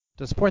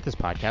To support this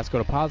podcast, go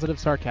to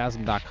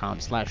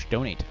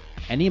positivesarcasm.com/donate.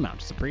 Any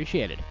amount is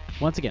appreciated.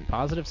 Once again,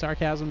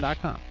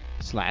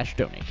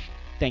 positivesarcasm.com/donate.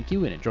 Thank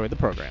you and enjoy the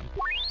program.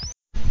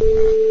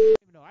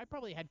 No, I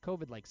probably had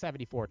COVID like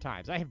 74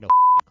 times. I have no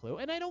clue,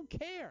 and I don't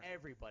care.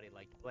 Everybody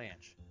liked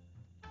Blanche.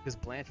 Because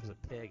Blanche was a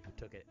pig who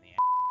took it in the ass.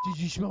 Did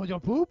you smell the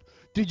poop?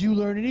 Did you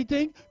learn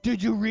anything?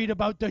 Did you read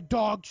about the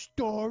dog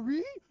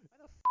story? Why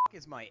the fuck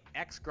is my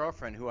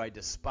ex-girlfriend, who I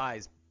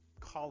despise,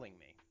 calling me?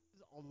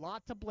 There's a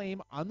lot to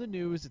blame on the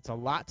news. It's a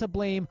lot to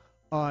blame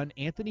on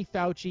Anthony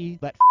Fauci,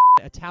 that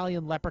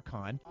Italian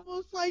leprechaun.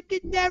 Almost like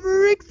it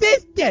never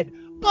existed,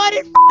 but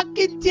it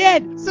fucking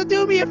did. So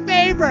do me a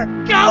favor,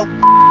 go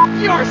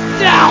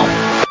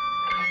yourself.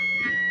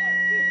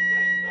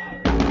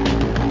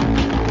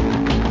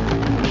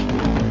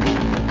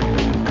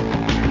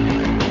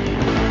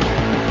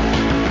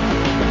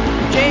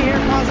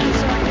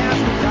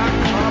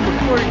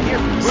 Recorded here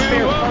from the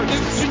Spare Parts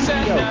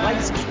Studio.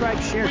 Like,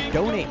 subscribe, share,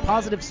 donate.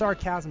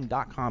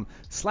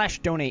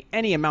 PositiveSarcasm.com/donate.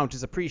 Any amount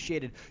is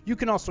appreciated. You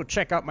can also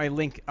check out my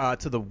link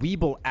to the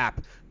Webull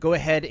app. Go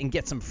ahead and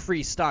get some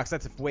free stocks.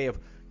 That's a way of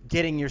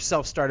getting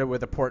yourself started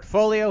with a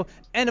portfolio,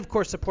 and of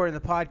course supporting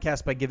the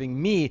podcast by giving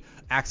me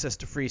access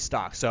to free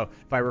stock. So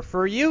if I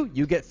refer you,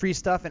 you get free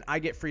stuff and I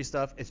get free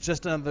stuff. It's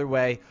just another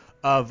way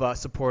of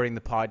supporting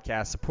the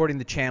podcast, supporting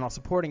the channel,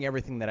 supporting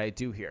everything that I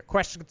do here.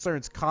 Questions,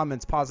 concerns,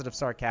 comments,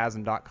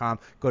 positivesarcasm.com.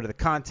 Go to the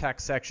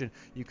contact section.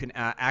 You can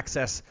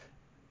access,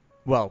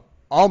 well,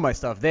 all my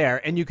stuff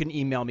there, and you can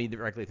email me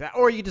directly to that.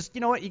 Or you just,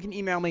 you know what, you can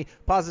email me,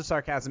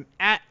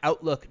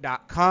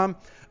 positivesarcasm@outlook.com.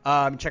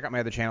 Check out my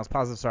other channels,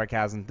 Positive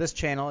Sarcasm, this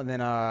channel, and then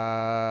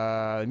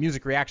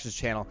Music Reactions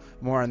channel.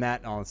 More on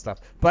that and all that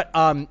stuff. But,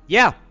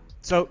 yeah,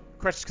 so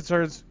questions,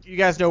 concerns, you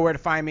guys know where to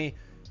find me.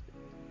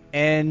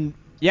 And,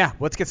 yeah,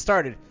 let's get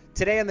started.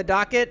 Today on the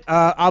docket,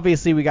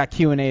 obviously we got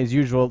Q&A as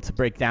usual to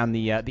break down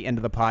the end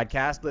of the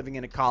podcast. Living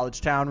in a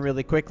college town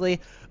really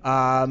quickly.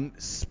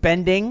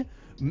 Spending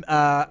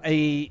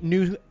a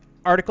new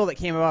article that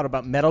came out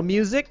about metal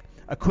music.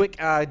 A quick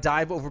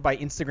dive over by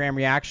Instagram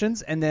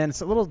reactions, and then it's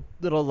a little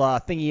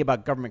thingy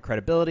about government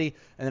credibility,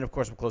 and then of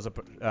course we'll close up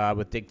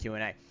with Dig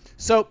Q&A.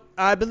 So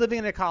I've been living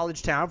in a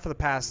college town for the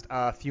past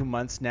few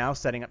months now,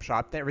 setting up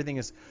shop. Everything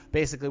is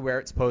basically where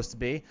it's supposed to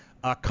be.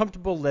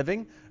 Comfortable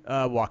living,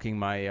 walking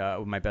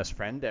with my best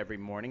friend every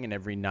morning and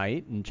every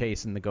night, and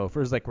chasing the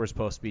gophers like we're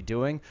supposed to be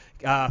doing.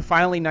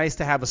 Finally, nice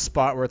to have a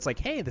spot where it's like,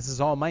 hey, this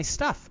is all my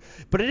stuff.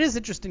 But it is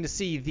interesting to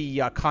see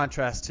the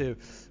contrast to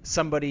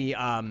somebody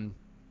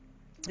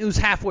who's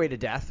halfway to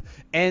death,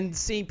 and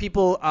seeing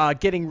people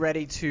getting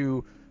ready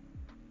to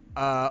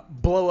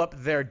blow up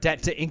their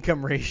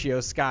debt-to-income ratio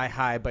sky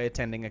high by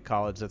attending a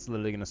college that's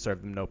literally going to serve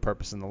them no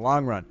purpose in the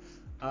long run.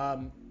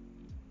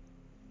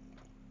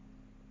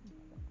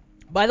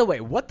 By the way,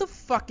 what the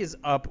fuck is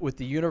up with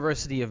the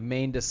University of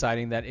Maine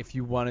deciding that if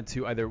you wanted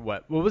to either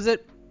what was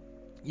it?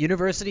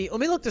 University? Let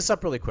me look this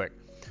up really quick.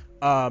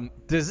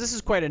 This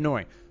is quite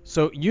annoying.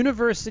 So,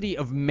 University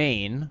of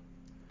Maine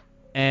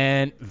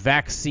and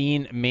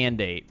vaccine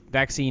mandate.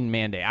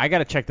 I got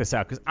to check this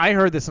out because I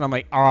heard this and I'm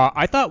like,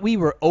 I thought we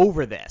were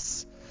over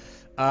this.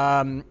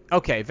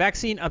 Okay,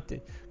 vaccine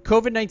update.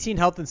 COVID-19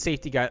 health and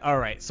safety guide. All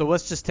right, so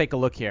let's just take a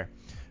look here.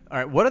 All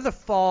right, what are the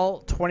fall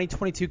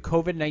 2022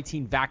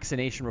 COVID-19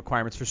 vaccination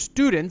requirements for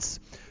students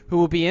who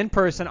will be in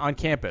person on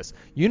campus?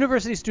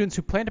 University students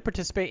who plan to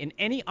participate in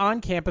any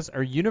on-campus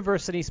or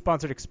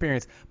university-sponsored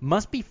experience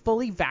must be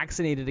fully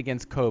vaccinated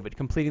against COVID,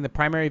 completing the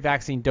primary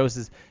vaccine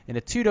doses in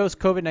a 2-dose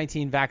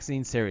COVID-19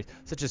 vaccine series,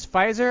 such as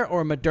Pfizer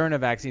or Moderna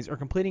vaccines, or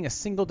completing a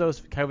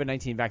single-dose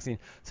COVID-19 vaccine,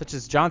 such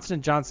as Johnson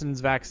 &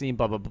 Johnson's vaccine,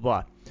 blah, blah, blah,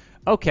 blah.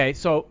 Okay,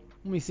 so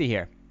let me see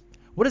here.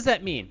 What does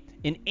that mean?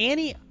 In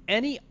any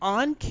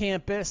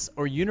on-campus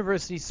or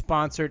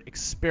university-sponsored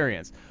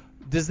experience,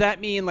 does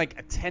that mean like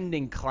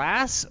attending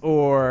class,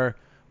 or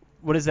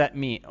what does that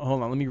mean?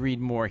 Hold on, let me read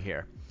more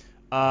here.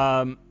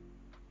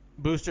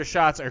 Booster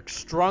shots are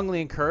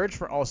strongly encouraged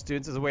for all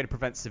students as a way to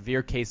prevent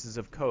severe cases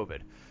of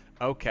COVID.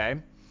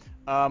 Okay.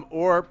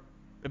 Or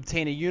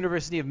obtain a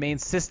University of Maine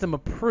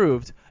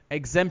system-approved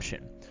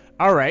exemption.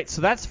 All right,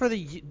 so that's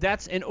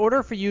in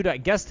order for you to, I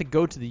guess, to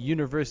go to the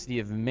University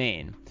of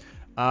Maine.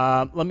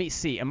 Let me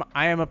see. I'm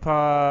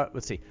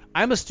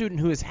a student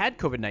who has had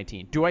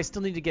COVID-19. Do I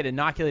still need to get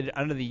inoculated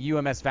under the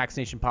UMS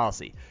vaccination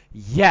policy?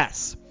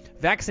 Yes.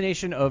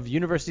 Vaccination of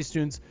university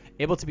students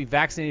able to be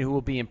vaccinated who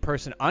will be in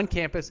person on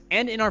campus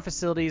and in our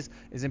facilities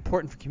is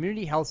important for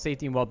community health,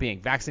 safety, and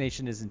well-being.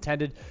 Vaccination is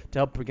intended to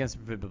help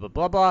against blah, blah,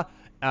 blah, blah,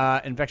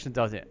 infection.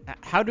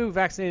 How do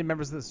vaccinated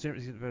members of the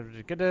students,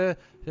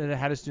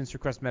 how do students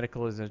request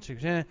medical?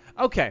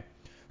 Okay,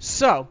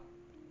 so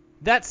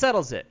that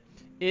settles it.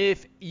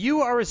 If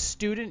you are a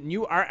student and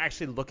you are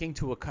actually looking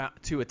to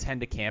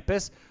attend a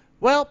campus,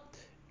 well,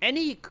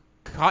 in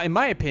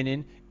my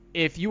opinion,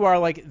 if you are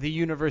like the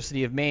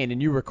University of Maine and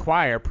you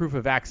require proof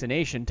of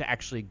vaccination to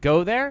actually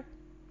go there,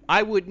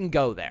 I wouldn't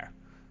go there.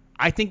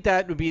 I think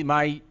that would be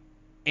my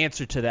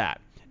answer to that.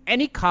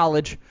 Any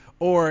college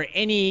or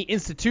any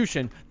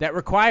institution that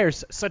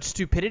requires such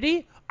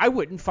stupidity, I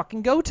wouldn't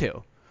fucking go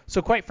to.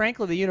 So quite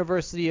frankly, the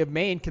University of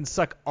Maine can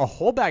suck a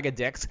whole bag of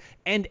dicks,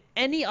 and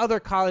any other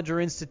college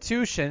or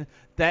institution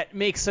that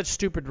makes such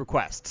stupid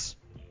requests,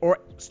 or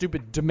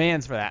stupid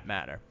demands for that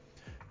matter.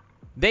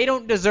 They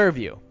don't deserve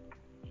you.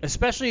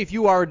 Especially if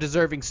you are a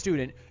deserving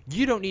student,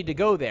 you don't need to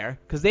go there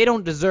because they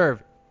don't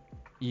deserve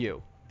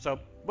you. So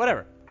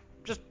whatever.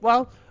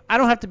 I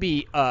don't have to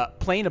be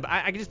plain about.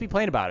 I can just be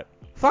plain about it.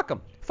 Fuck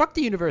them. Fuck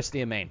the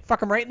University of Maine.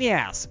 Fuck them right in the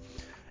ass.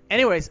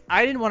 Anyways,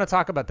 I didn't want to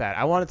talk about that.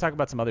 I want to talk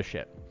about some other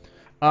shit.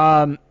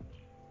 Like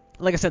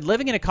I said,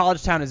 living in a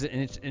college town is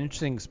an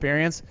interesting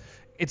experience.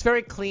 It's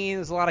very clean.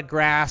 There's a lot of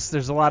grass.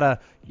 There's a lot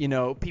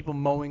of people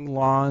mowing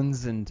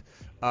lawns, and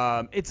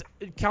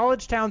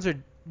college towns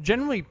are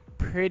generally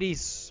pretty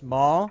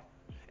small.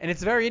 And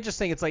it's very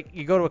interesting. It's like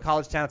you go to a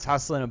college town, it's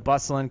hustling and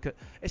bustling.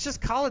 It's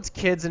just college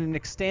kids in an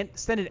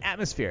extended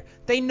atmosphere.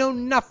 They know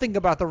nothing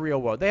about the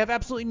real world. They have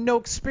absolutely no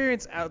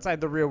experience outside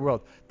the real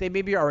world. They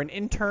maybe are an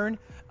intern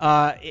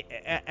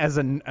as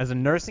a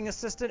nursing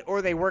assistant,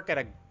 or they work at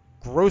a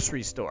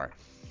grocery store.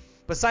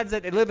 Besides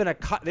that, they live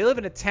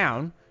in a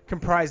town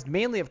comprised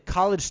mainly of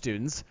college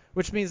students,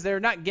 which means they're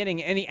not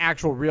getting any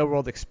actual real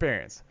world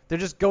experience. They're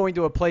just going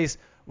to a place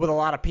with a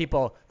lot of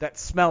people that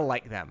smell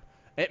like them.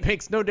 It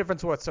makes no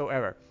difference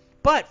whatsoever.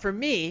 But for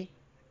me,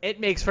 it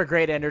makes for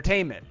great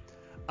entertainment.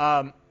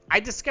 I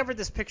discovered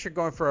this picture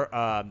going for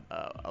a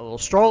little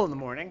stroll in the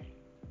morning.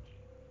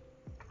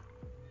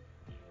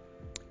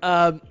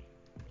 As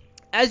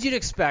you'd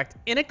expect,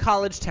 in a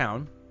college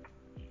town,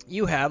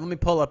 you have, let me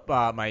pull up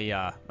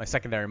my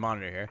secondary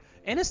monitor here.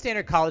 In a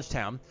standard college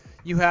town,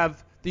 you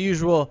have the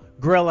usual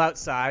grill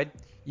outside.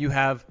 You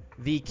have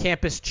the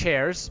campus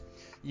chairs.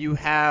 You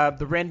have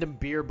the random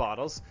beer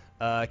bottles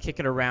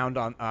kicking around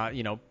on,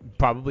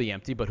 probably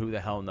empty, but who the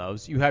hell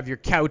knows. You have your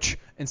couch.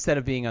 Instead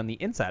of being on the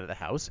inside of the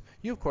house,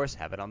 you, of course,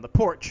 have it on the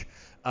porch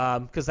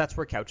because that's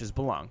where couches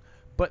belong.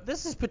 But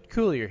this is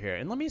peculiar here,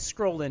 and let me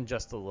scroll in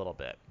just a little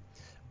bit.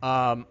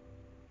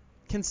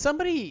 Can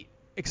somebody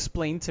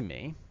explain to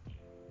me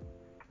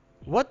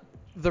what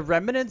the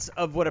remnants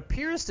of what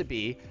appears to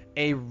be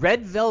a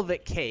red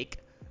velvet cake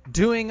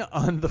doing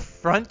on the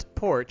front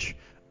porch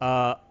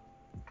of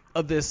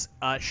this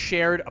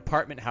shared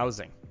apartment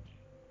housing?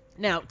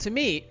 Now, to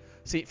me,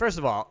 see, first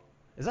of all,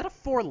 is that a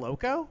Four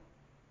Loko?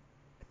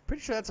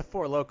 Pretty sure that's a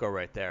Four Loko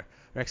right there,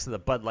 next to the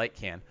Bud Light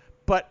can.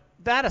 But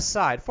that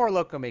aside, Four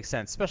Loko makes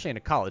sense, especially in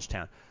a college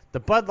town.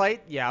 The Bud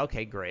Light, yeah,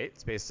 okay, great.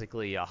 It's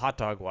basically hot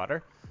dog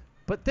water.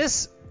 But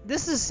this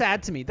is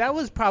sad to me. That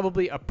was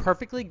probably a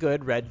perfectly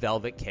good red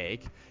velvet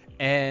cake,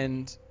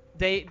 and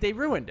they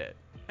ruined it.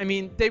 I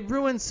mean, they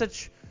ruined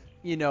such,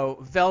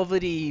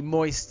 velvety,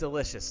 moist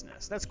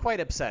deliciousness. That's quite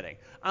upsetting.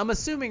 I'm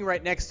assuming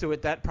right next to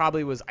it that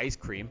probably was ice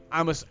cream.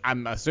 I'm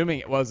assuming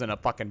it wasn't a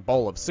fucking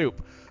bowl of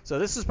soup. So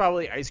this is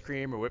probably ice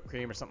cream or whipped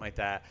cream or something like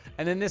that.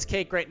 And then this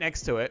cake right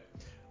next to it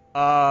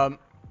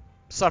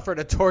suffered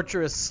a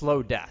torturous,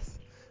 slow death.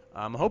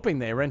 I'm hoping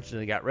they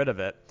eventually got rid of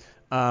it.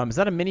 Is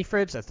that a mini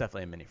fridge? That's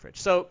definitely a mini fridge.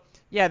 So,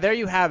 yeah, there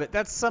you have it.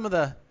 That's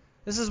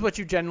this is what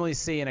you generally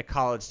see in a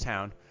college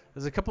town.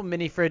 There's a couple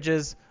mini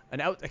fridges,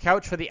 a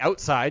couch for the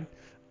outside,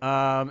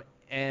 and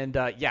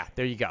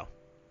there you go.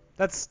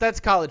 That's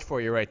college for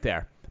you right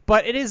there.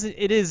 But it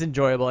is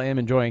enjoyable. I am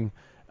enjoying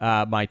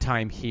my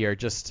time here,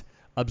 just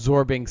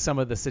absorbing some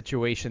of the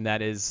situation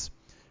that is.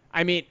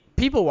 I mean,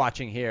 people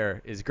watching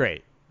here is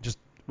great. Just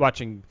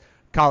watching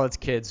college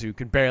kids who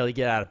can barely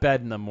get out of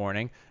bed in the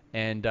morning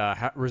and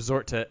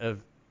resort to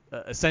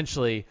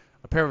essentially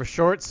a pair of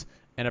shorts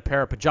and a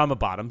pair of pajama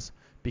bottoms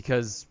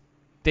because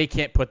they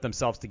can't put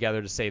themselves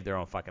together to save their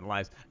own fucking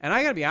lives. And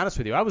I got to be honest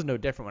with you, I was no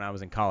different when I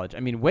was in college. I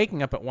mean,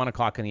 waking up at 1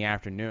 o'clock in the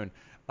afternoon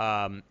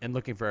and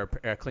looking for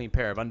a clean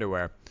pair of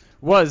underwear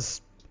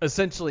was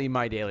essentially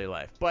my daily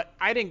life. But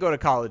I didn't go to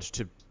college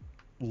to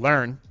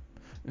learn.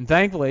 And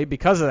thankfully,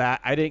 because of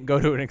that, I didn't go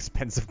to an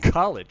expensive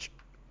college.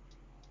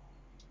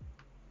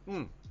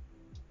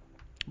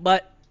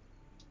 But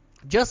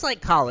just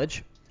like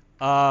college,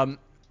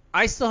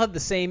 I still have the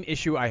same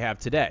issue I have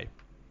today.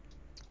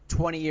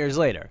 20 years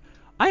later,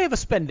 I have a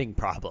spending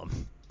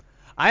problem.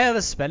 I have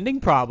a spending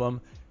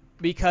problem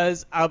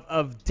because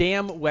of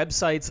damn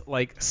websites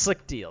like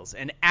Slick Deals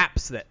and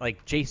apps that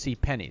like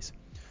JCPenney's.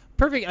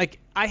 Perfect. Like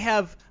I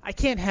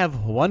can't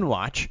have one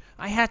watch.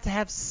 I have to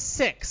have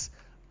 6.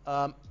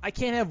 I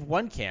can't have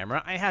one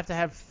camera. I have to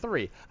have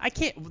 3. I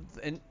can't.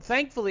 And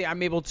thankfully,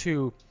 I'm able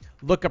to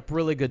look up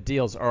really good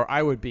deals, or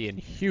I would be in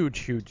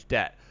huge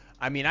debt.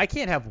 I mean, I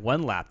can't have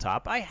one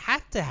laptop. I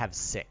have to have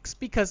 6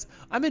 because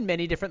I'm in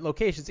many different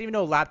locations. Even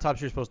though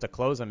laptops you're supposed to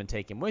close them and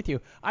take them with you,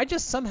 I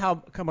just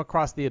somehow come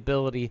across the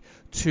ability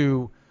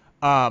to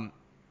have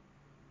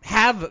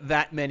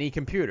that many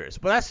computers.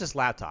 But that's just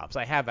laptops.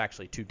 I have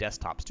actually 2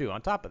 desktops too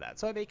on top of that.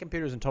 So I have 8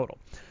 computers in total.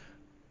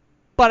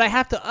 But I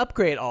have to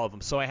upgrade all of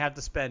them. So I have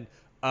to spend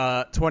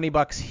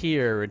 $20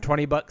 here and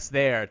 $20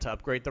 there to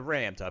upgrade the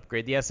RAM, to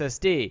upgrade the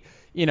SSD.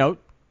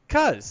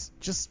 Cuz.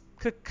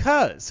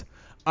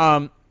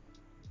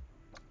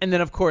 And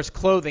then, of course,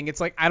 clothing.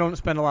 It's like I don't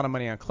spend a lot of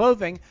money on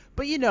clothing.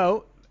 But,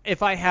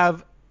 if I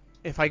have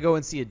if I go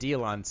and see a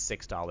deal on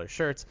 $6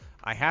 shirts,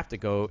 I have to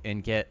go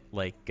and get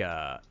like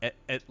at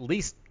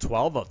least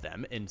 12 of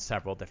them in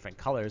several different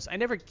colors.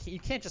 You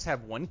can't just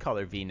have one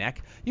color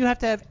V-neck. You have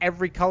to have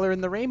every color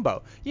in the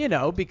rainbow,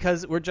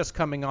 because we're just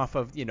coming off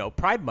of,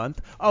 Pride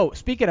Month. Oh,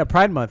 speaking of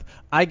Pride Month,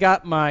 I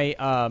got my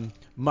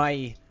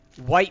my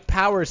white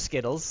power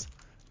Skittles.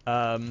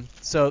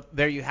 So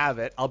there you have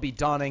it. I'll be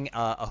donning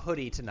a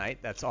hoodie tonight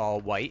that's all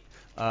white.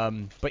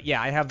 But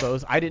yeah, I have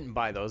those. I didn't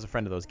buy those. A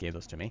friend of those gave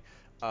those to me.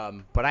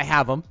 But I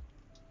have them.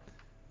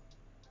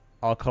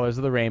 All colors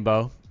of the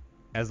rainbow,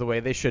 as the way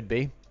they should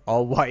be.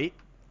 All white.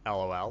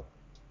 LOL.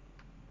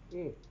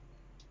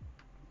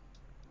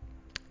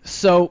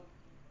 So,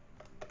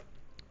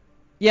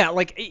 yeah,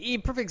 like a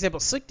perfect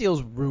example. Slick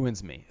Deals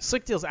ruins me.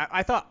 Slick Deals.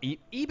 I thought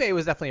eBay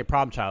was definitely a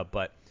problem child,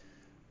 but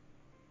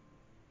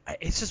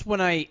it's just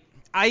when I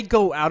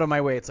go out of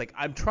my way. It's like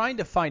I'm trying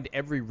to find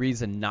every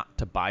reason not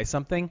to buy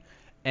something,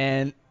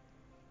 and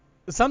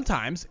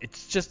sometimes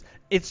it's just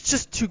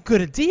too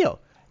good a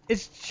deal.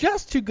 It's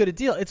just too good a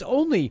deal. It's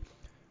only,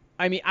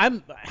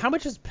 how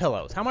much is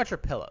pillows? How much are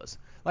pillows?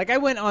 Like I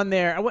went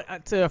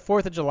to a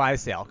 4th of July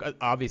sale.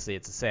 Obviously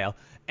it's a sale.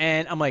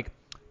 And I'm like,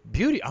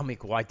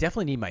 well, I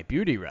definitely need my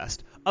beauty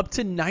rest. Up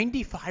to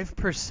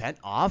 95%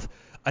 off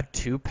a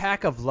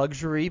 2-pack of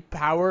luxury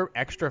power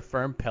extra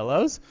firm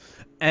pillows.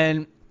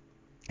 And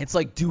it's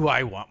like, do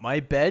I want my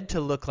bed to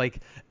look like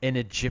an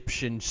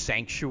Egyptian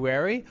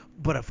sanctuary?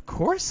 But of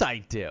course I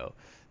do.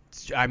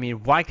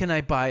 Why can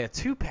I buy a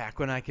 2-pack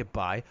when I could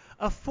buy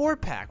a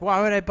 4-pack?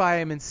 Why would I buy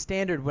them in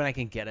standard when I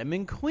can get them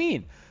in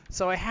queen?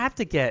 So I have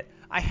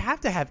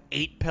to have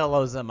 8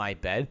 pillows on my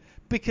bed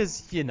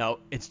because,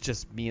 it's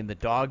just me and the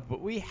dog,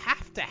 but we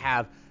have to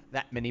have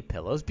that many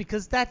pillows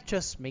because that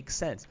just makes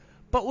sense.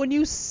 But when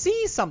you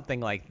see something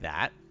like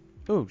that,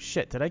 oh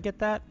shit, did I get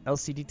that?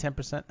 LCD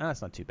 10%? Oh,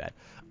 that's not too bad.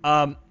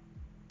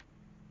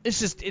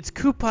 It's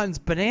coupons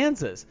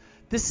bonanzas.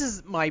 This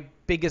is my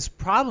biggest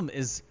problem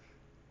is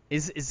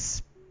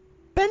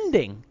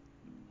spending.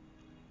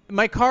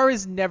 My car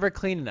is never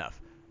clean enough.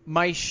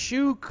 My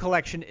shoe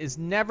collection is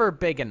never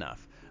big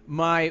enough.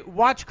 My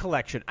watch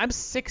collection, I'm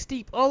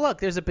 60. Oh, look,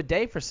 there's a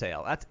bidet for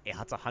sale. That's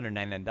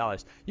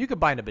 $199. You could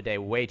buy a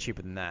bidet way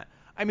cheaper than that.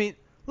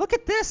 Look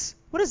at this.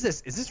 What is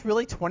this? Is this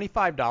really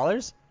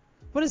 $25?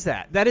 What is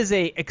that? That is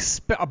a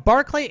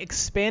Barclay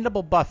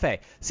expandable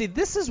buffet. See,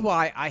 this is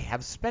why I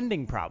have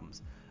spending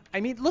problems.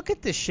 Look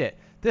at this shit.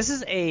 This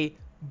is a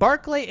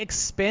Barclay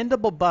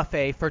expandable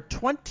buffet for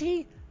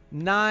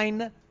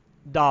 $29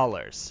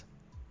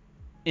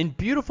 in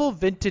beautiful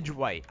vintage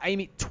white.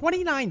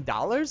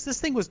 $29? This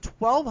thing was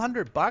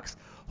 $1,200.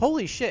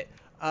 Holy shit.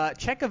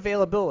 Check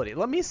availability.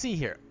 Let me see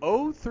here.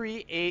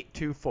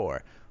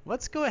 03824.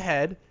 Let's go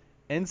ahead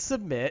and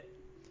submit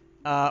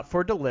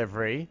for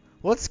delivery.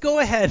 Let's go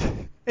ahead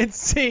and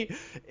see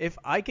if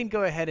I can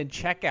go ahead and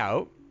check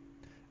out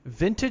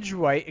vintage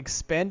white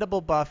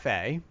expandable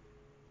buffet.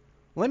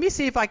 Let me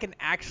see if I can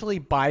actually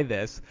buy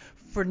this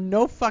for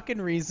no fucking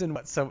reason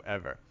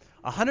whatsoever.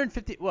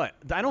 150. What?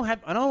 I don't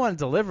want to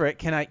deliver it.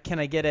 Can I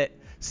get it?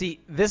 See,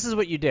 this is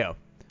what you do.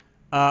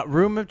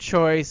 Room of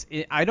choice.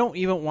 I don't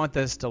even want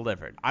this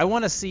delivered. I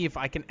want to see if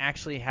I can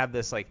actually have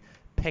this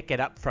pick it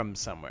up from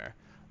somewhere.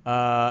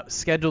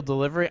 Scheduled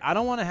delivery. I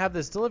don't want to have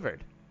this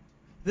delivered.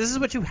 This is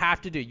what you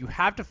have to do. You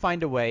have to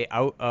find a way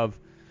out of.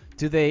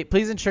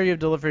 Please ensure you have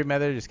delivery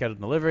method or scheduled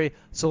delivery.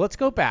 So let's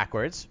go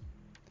backwards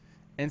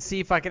and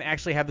see if I can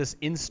actually have this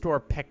in-store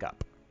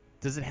pickup.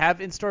 Does it have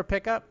in-store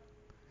pickup?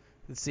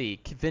 Let's see.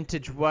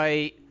 Vintage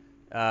white.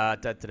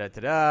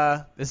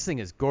 This thing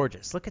is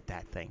gorgeous. Look at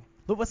that thing.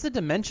 Look, what's the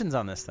dimensions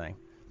on this thing?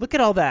 Look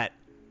at all that.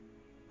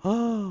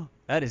 Oh,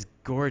 that is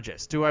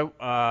gorgeous. The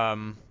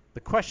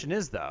question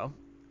is, though,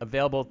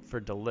 available for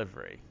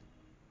delivery.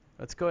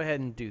 Let's go ahead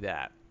and do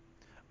that.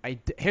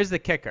 Here's the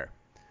kicker.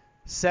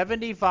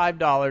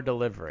 $75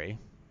 delivery,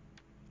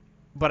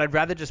 but I'd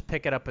rather just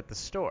pick it up at the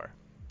store.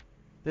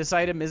 This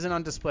item isn't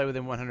on display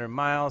within 100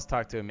 miles.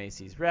 Talk to a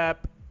Macy's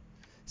rep.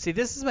 See,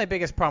 this is my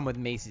biggest problem with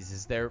Macy's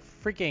is their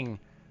freaking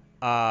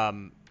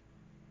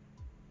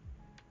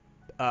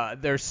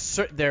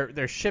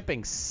their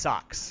shipping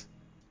sucks.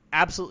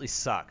 Absolutely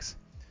sucks.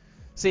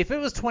 See, if it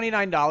was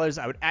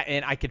 $29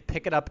 and I could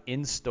pick it up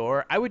in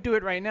store, I would do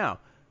it right now.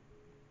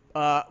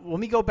 Let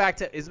me go back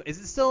to is it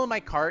still in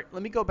my cart?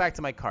 Let me go back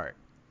to my cart.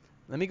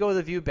 Let me go to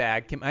the view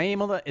bag.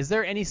 Is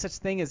there any such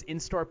thing as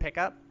in-store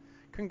pickup?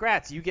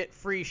 Congrats, you get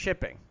free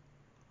shipping.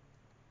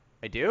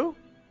 I do?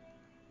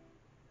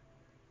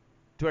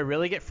 Do I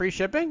really get free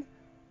shipping?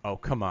 Oh,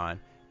 come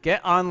on.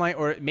 Get online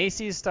order.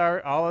 Macy's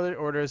Star, all other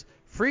orders.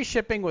 Free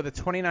shipping with a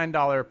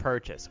 $29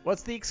 purchase.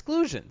 What's the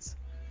exclusions?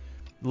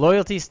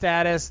 Loyalty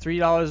status,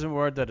 $3 or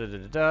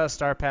more,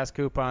 Star Pass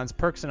coupons,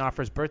 perks and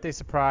offers, birthday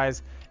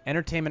surprise,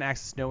 entertainment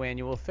access, no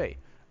annual fee.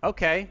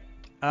 Okay.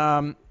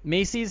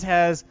 Macy's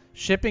has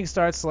shipping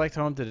starts, select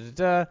home,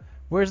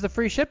 Where's the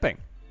free shipping?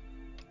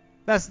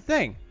 That's the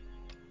thing.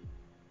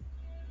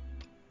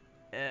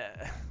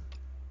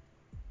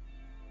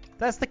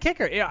 That's the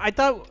kicker. Yeah, I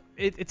thought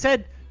it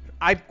said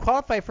I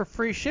qualify for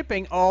free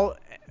shipping all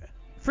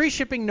Free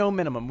shipping, no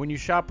minimum when you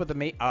shop with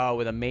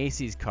a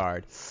Macy's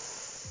card.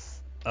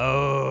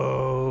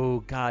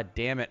 Oh, god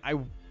damn it.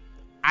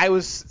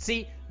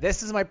 See,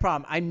 this is my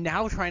problem. I'm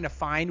now trying to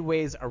find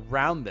ways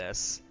around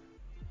this,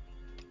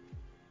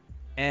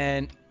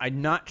 and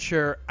I'm not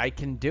sure I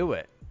can do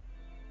it.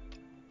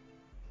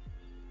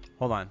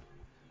 Hold on.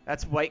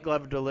 That's white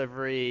glove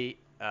delivery.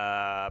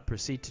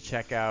 Proceed to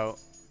checkout.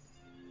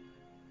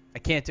 I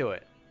can't do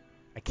it.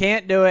 I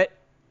can't do it.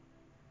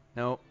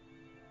 Nope.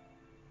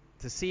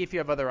 To see if you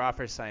have other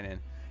offers, sign in.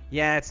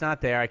 Yeah, it's not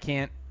there. I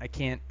can't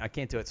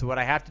do it. So what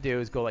I have to do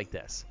is go like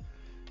this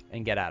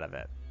and get out of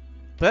it.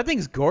 But that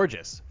thing's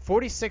gorgeous.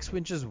 46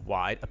 inches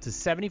wide, up to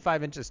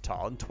 75 inches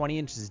tall, and 20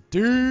 inches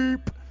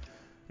deep,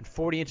 and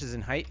 40 inches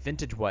in height.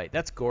 Vintage white.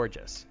 That's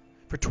gorgeous.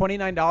 For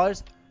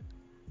 $29,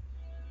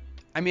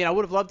 I mean, I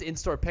would have loved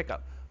in-store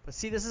pickup. But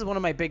see, this is one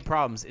of my big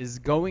problems is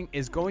going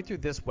through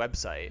this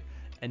website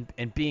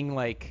and being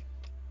like,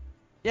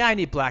 yeah, I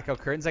need blackout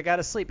curtains. I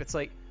gotta sleep. It's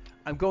like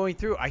I'm going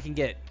through. I can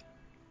get.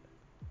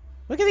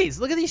 Look at these.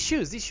 Look at these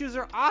shoes. These shoes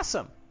are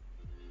awesome.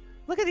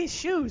 Look at these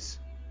shoes.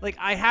 Like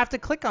I have to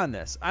click on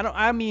this.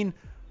 I mean,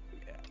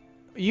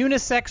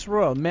 unisex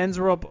royal, men's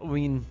royal. I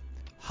mean,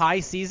 high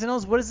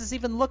seasonals. What does this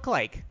even look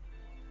like?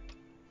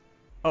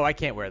 Oh, I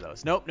can't wear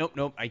those. Nope.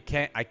 I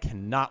can't. I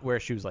cannot wear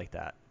shoes like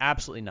that.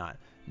 Absolutely not.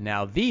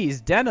 Now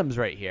these denims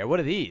right here. What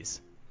are these?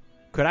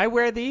 Could I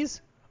wear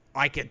these?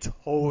 I could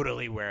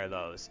totally wear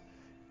those.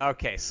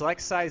 Okay,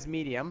 select size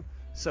medium.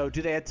 So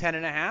do they have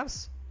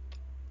 10.5s?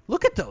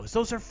 Look at those.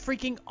 Those are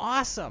freaking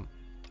awesome.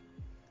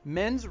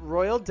 Men's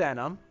royal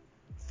denim,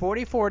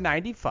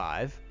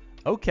 $44.95.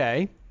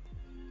 Okay.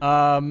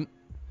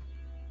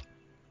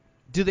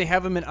 Do they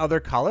have them in other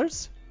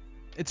colors?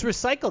 It's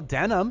recycled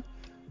denim.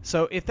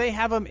 So if they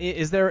have them,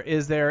 is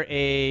there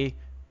a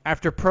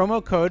after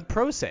promo code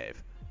ProSave?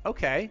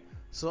 Okay.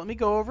 So let me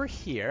go over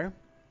here.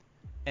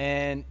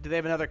 And do they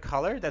have another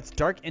color? That's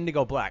dark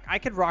indigo black. I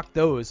could rock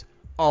those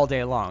all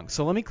day long.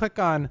 So let me click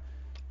on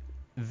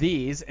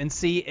these and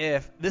see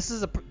if this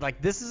is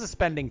a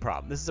spending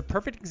problem. This is a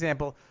perfect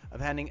example of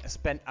having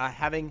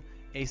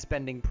a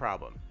spending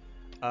problem.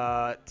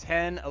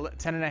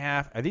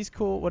 10.5. Are these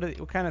cool? What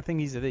kind of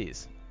thingies are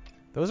these?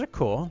 Those are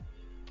cool.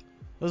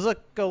 Those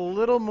look a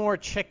little more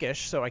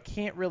chickish, so I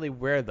can't really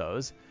wear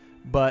those.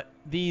 But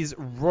these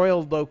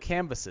royal low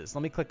canvases.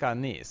 Let me click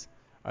on these.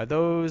 Are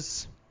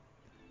those?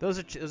 Those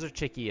are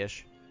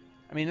chicky-ish.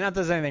 I mean, not that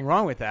there's anything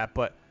wrong with that,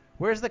 but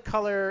where's the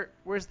color?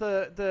 Where's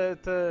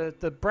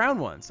the brown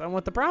ones? I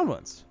want the brown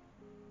ones.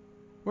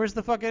 Where's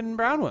the fucking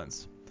brown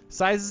ones?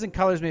 Sizes and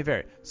colors may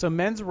vary. So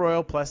men's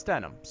royal plus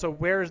denim. So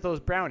where's those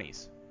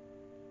brownies?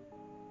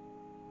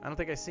 I don't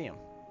think I see them.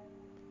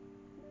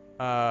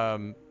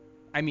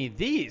 I mean,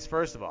 these,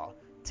 first of all,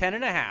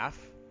 10.5.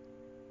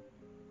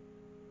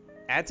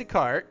 Add to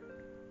cart.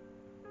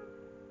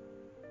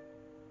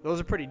 Those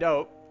are pretty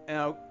dope.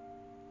 Now,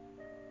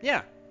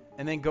 yeah.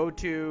 And then go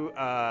to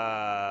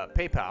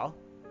PayPal.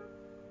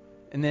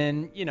 And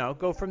then,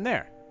 go from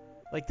there.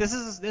 Like, this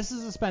is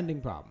a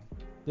spending problem.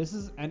 This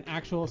is an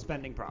actual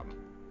spending problem.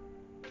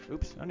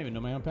 Oops, I don't even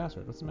know my own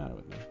password. What's the matter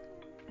with me?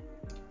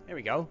 There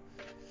we go.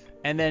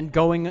 And then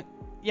going,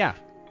 yeah.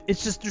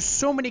 It's just, there's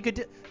so many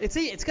good,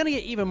 it's going to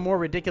get even more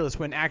ridiculous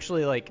when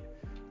actually, like,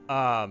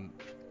 what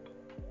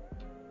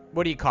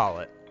do you call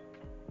it?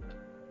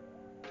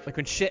 Like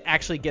when shit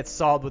actually gets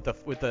solved with the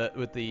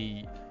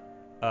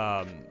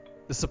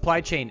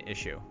supply chain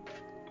issue.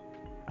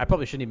 I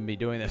probably shouldn't even be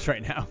doing this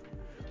right now.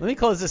 Let me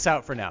close this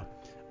out for now.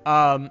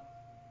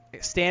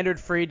 Standard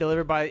free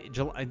delivered by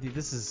July.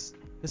 This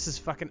is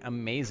fucking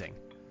amazing.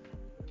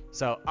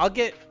 So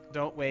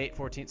don't wait,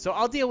 14. So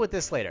I'll deal with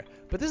this later.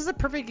 But this is a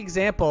perfect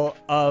example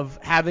of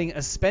having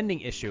a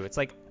spending issue. It's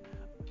like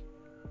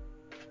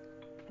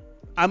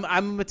I'm not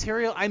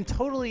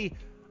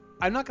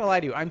gonna lie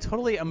to you. I'm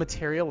totally a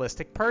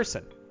materialistic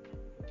person.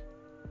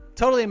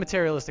 Totally a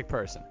materialistic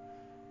person.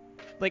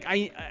 Like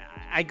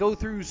I go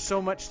through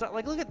so much stuff.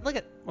 Like look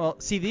at. Well,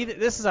 see,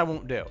 this I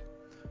won't do.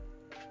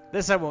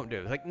 This I won't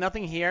do. Like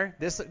nothing here.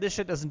 This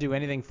shit doesn't do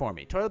anything for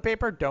me. Toilet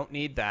paper, don't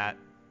need that.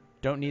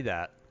 Don't need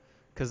that.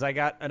 Because I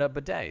got a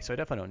bidet, so I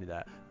definitely don't need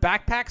that.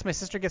 Backpacks, my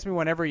sister gets me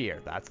one every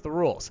year. That's the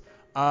rules.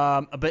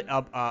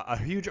 A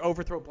huge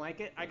overthrow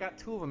blanket. I got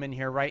 2 of them in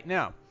here right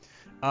now.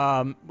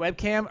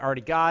 Webcam,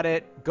 already got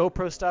it.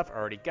 GoPro stuff,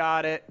 already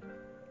got it.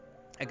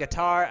 A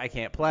guitar, I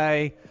can't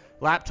play.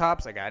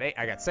 Laptops,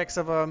 I got 6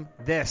 of them.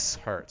 This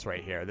hurts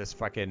right here. This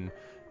fucking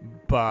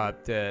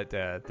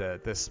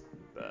this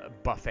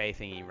buffet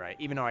thingy, right?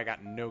 Even though I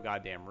got no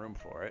goddamn room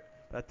for it.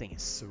 That thing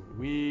is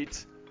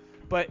sweet.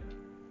 But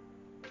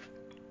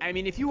I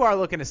mean, if you are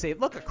looking to save,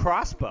 look, a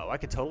crossbow. I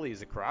could totally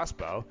use a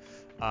crossbow.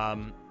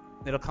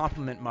 It'll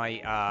complement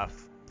my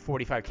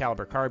 45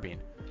 caliber carbine.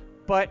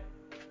 But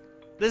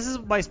this is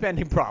my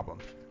spending problem.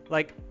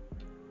 Like,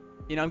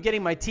 I'm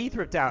getting my teeth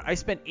ripped out. I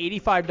spent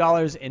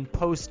 $85 in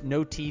post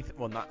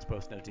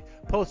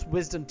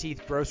wisdom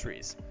teeth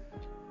groceries.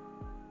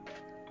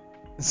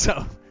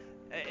 So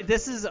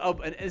this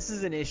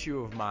is an issue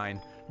of mine.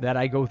 that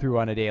I go through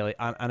on a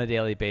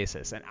daily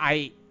basis, and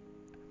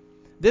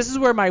this is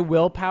where my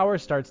willpower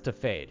starts to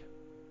fade.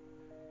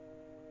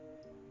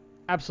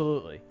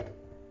 Absolutely,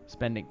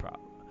 spending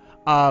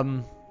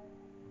problem.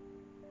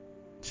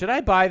 Should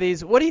I buy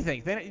these? What do you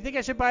think? You think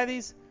I should buy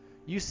these?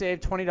 You save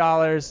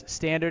 $20,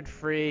 standard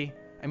free.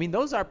 I mean,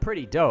 those are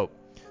pretty dope.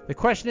 The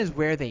question is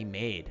where they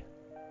made.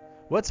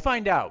 Let's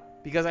find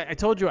out, because I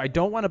told you I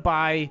don't want to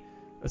buy.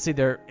 Let's see,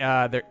 they're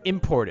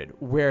imported.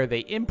 Where are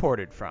they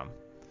imported from?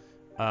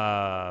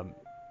 Let's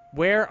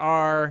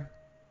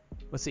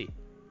see.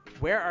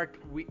 Wait.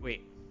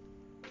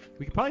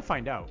 We could probably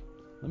find out.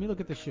 Let me look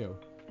at the shoe.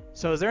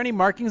 So is there any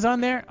markings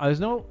on there? There's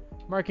no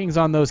markings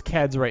on those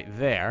Keds right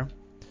there.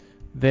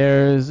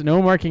 There's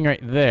no marking right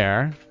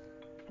there.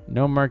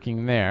 No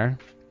marking there.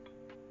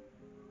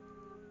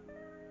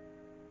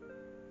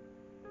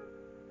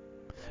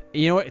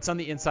 You know what? It's on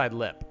the inside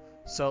lip.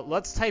 So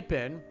let's type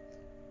in,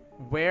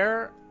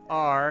 where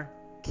are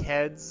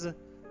Keds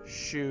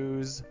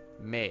shoes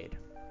made?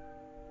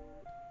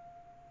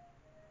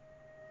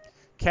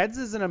 Keds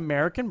is an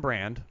American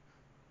brand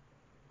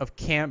of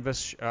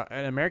canvas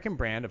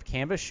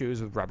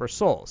shoes with rubber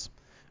soles.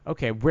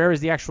 Okay, where is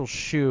the actual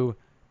shoe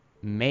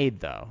made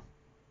though?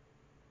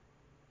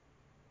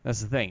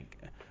 That's the thing.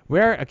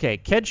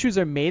 Keds shoes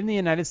are made in the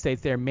United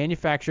States. They are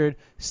manufactured,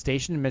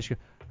 stationed in Michigan.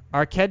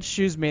 Are Keds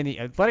shoes made in the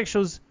athletic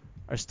shoes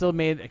are still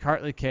made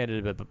partly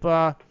Canada, blah, blah,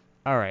 blah.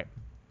 All right.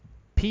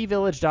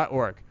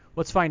 pvillage.org.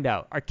 Let's find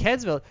out. Are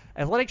Keds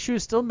athletic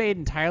shoes still made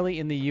entirely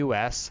in the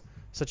U.S.,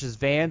 such as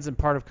Vans and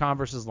part of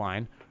Converse's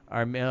line?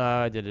 Are in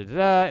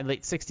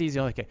late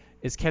 60s,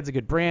 is Keds a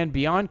good brand?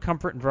 Beyond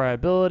comfort and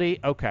variability.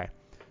 Okay.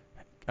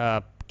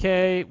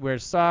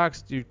 Wears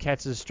socks. Do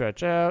Keds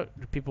stretch out?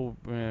 Do people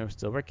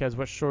still wear Keds?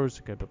 What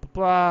shorts? Okay, blah, blah,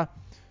 blah.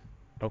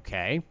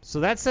 Okay. So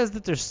that says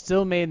that they're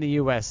still made in the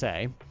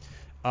USA.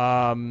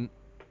 Keds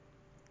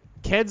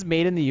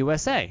made in the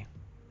USA.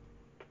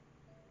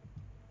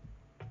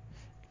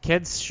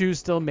 Keds shoes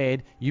still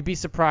made. You'd be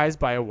surprised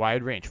by a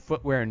wide range.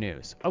 Footwear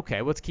news.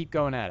 Okay, let's keep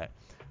going at it.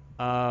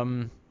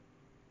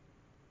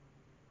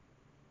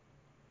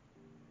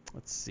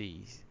 Let's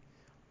see.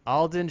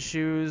 Alden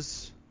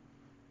shoes,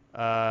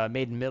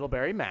 made in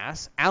Middlebury,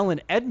 Mass.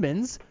 Allen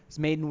Edmonds is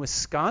made in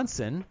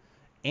Wisconsin.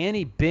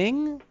 Annie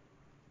Bing,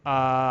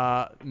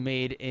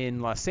 made in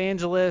Los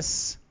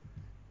Angeles.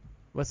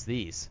 What's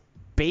these?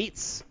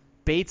 Bates.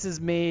 Bates is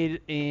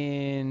made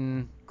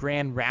in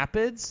Grand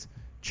Rapids.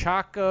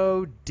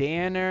 Chaco,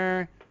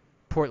 Danner,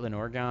 Portland,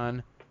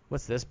 Oregon.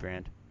 What's this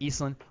brand?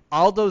 Eastland.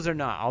 Aldos are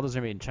not. Aldos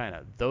are made in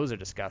China. Those are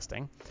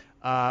disgusting.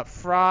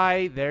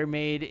 Fry, they're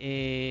made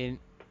in...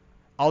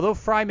 Although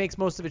Fry makes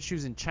most of its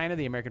shoes in China,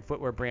 the American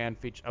footwear brand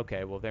features...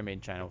 Okay, well, they're made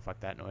in China. Well,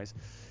 fuck that noise.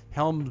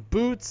 Helms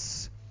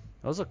boots.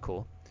 Those look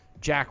cool.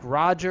 Jack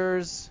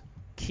Rogers.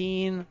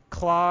 Keen.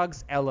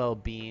 Clogs. LL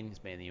Bean.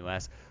 He's made in the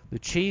U.S.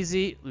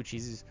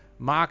 Lucchesi's.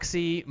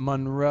 Moxie.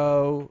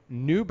 Monroe.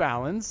 New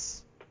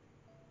Balance.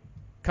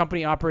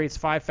 Company operates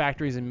 5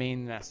 factories in Maine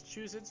and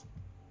Massachusetts.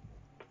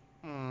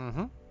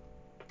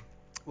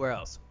 Where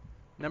else?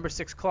 Number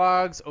 6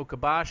 Clogs,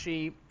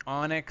 Okabashi,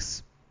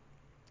 Onyx,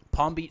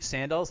 Palm Beach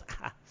Sandals,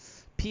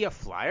 Pia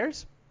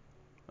Flyers.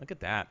 Look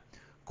at that.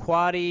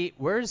 Quaddy.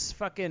 Where's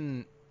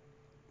fucking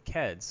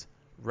Keds?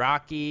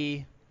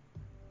 Rocky,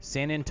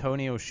 San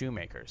Antonio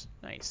Shoemakers.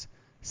 Nice.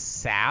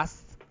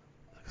 Sath,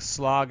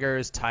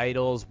 Sloggers,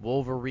 Titles,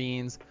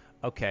 Wolverines.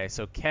 Okay,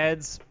 so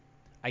Keds,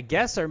 I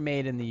guess, are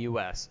made in the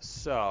U.S.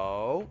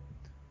 So,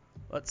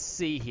 let's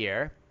see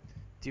here.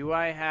 Do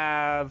I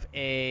have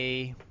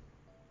a...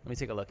 Let me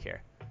take a look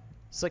here.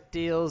 Slick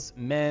Deals,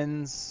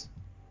 men's.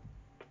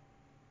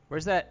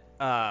 Where's that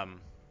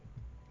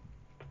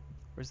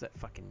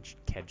fucking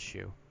Ked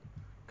shoe?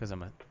 Because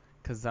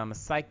I'm a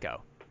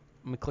psycho.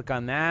 Let me click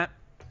on that.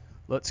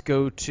 Let's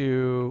do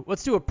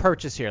a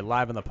purchase here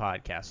live on the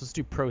podcast. Let's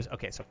do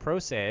okay, so pro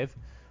save.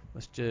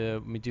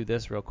 Let me do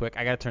this real quick.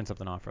 I gotta turn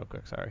something off real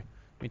quick. Sorry.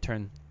 Let me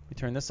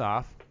turn this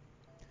off.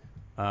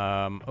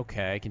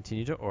 Okay,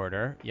 continue to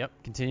order.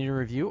 Yep, continue to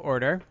review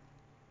order.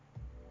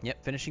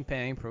 Yep, finishing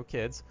paying, Pro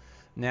Kids.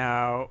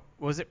 Now,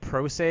 was it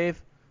Pro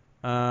Save?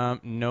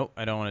 Nope,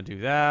 I don't want to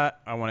do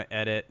that. I want to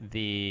edit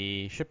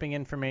the shipping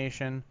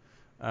information.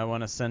 I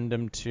want to send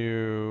them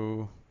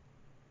to...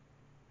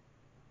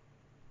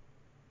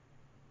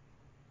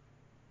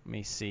 Let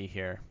me see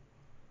here.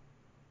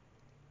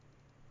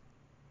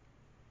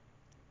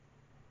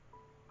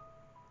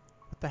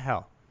 What the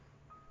hell?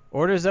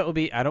 Orders that will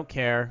be... I don't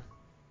care.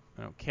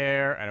 I don't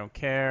care. I don't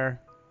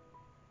care.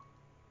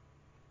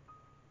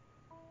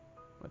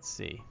 Let's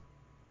see.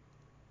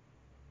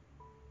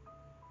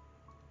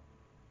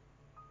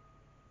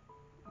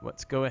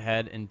 Let's go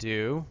ahead and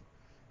do...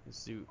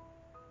 Let's do...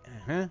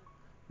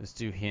 Let's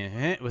do...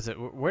 Was it...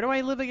 Where do I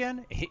live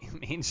again?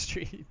 8 Main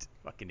Street.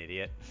 Fucking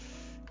idiot.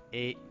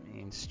 8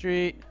 Main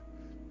Street.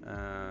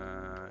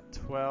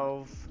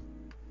 12.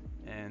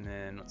 And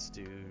then let's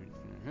do...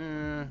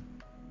 and...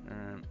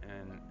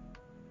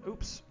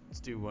 Oops.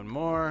 Let's do one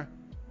more.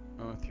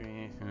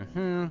 03.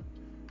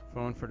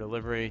 Phone for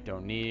delivery.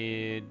 Don't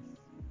need...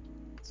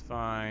 It's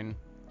fine.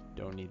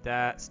 Don't need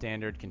that.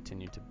 Standard,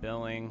 continue to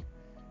billing.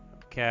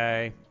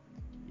 Okay.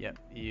 Yep,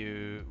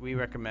 we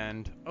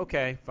recommend.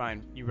 Okay,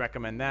 fine. You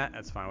recommend that.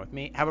 That's fine with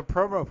me. Have a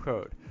promo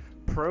code.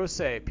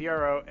 PROSAVE,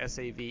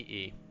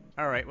 PROSAVE.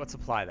 All right, let's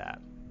apply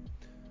that.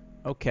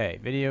 Okay,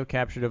 video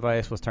capture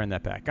device. Let's turn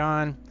that back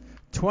on.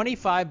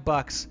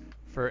 $25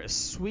 for a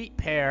sweet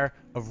pair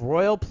of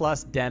Royal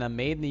Plus denim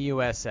made in the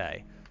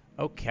USA.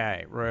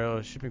 Okay,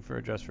 Royal shipping for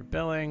address for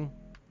billing.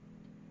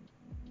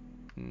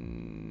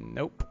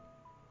 Nope.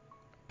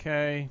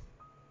 Okay.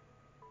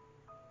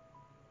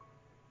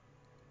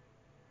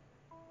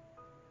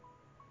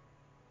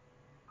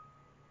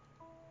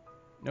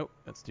 Nope.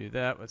 Let's do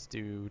that. Let's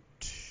do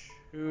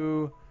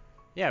 2.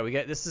 Yeah, we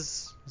got this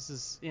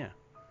is yeah.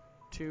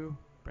 2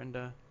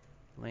 Brenda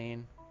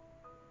Lane.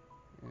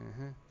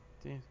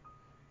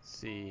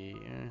 C.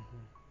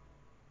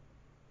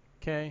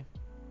 Okay.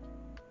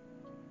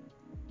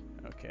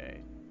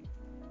 Okay.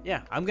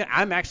 Yeah,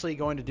 I'm actually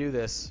going to do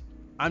this.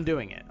 I'm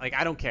doing it. Like,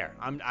 I don't care.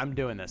 I'm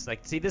doing this.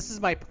 Like, see, this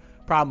is my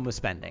problem with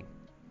spending.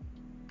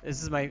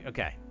 This is my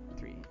okay.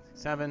 3,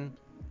 7.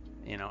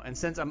 You know, and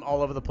since I'm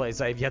all over the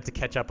place, I've yet to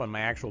catch up on my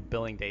actual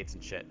billing dates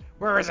and shit.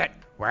 Where is it?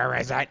 Where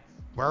is it?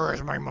 Where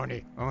is my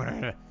money?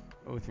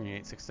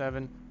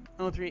 03867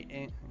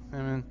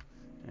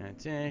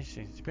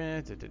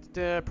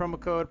 03867 promo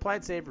code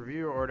applied save review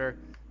your order.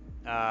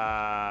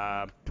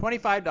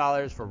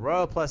 $25 for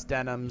Royal Plus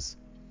denims.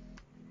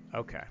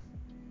 Okay.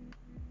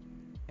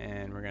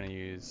 And we're gonna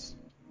use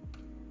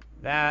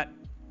that.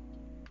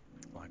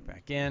 Log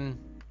back in.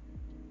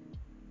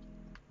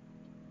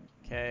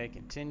 Okay,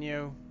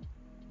 continue.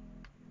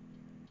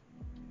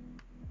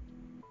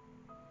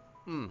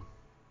 And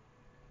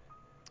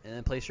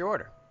then place your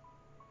order.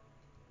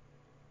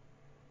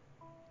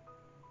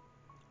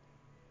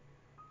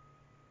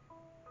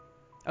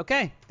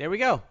 Okay, there we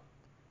go.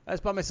 I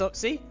just bought myself.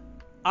 See,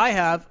 I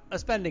have a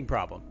spending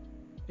problem,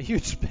 a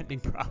huge spending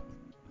problem.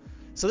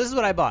 So this is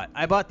what I bought.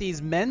 I bought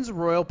these men's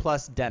Royal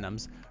Plus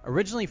denims,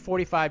 originally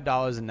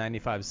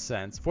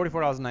 $45.95,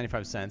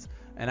 $44.95,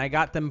 and I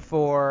got them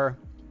for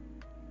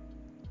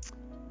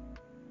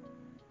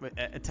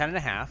a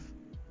 10.5,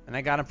 and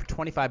I got them for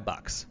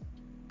 $25.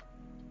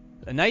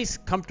 A nice,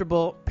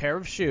 comfortable pair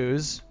of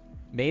shoes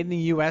made in the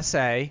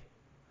USA.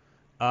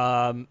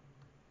 That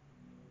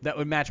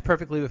would match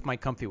perfectly with my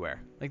comfy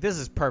wear. Like, this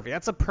is perfect.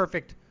 That's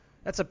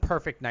a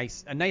perfect,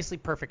 nicely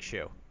perfect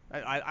shoe.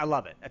 I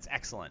love it. That's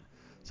excellent.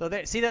 So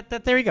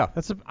there you go.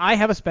 I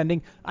have a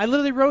spending. I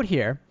literally wrote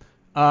here,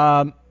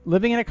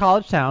 living in a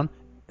college town,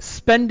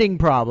 spending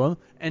problem,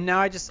 and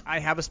now I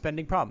have a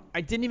spending problem.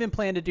 I didn't even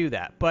plan to do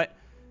that, but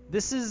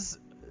this is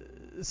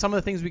some of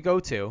the things we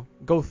go through,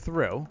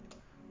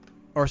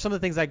 or some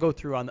of the things I go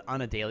through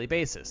on a daily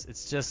basis.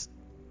 It's just,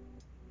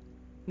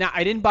 now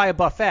I didn't buy a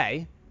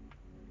buffet,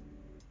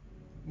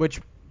 which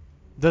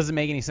doesn't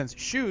make any sense.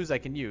 Shoes I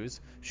can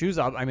use. Shoes,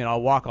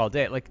 I'll walk all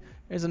day. Like,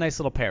 there's a nice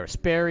little pair of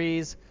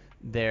Sperry's.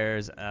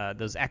 There's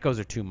those Echoes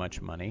are too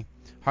much money.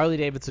 Harley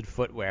Davidson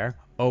footwear,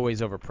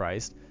 always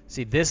overpriced.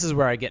 See, this is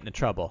where I get into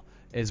trouble,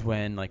 is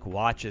when like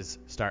watches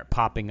start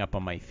popping up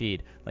on my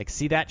feed. Like,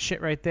 see that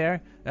shit right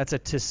there? That's a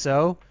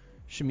Tissot.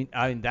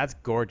 That's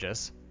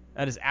gorgeous.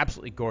 That is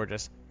absolutely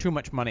gorgeous. Too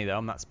much money though.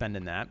 I'm not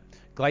spending that.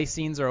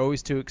 Glycines are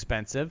always too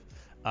expensive.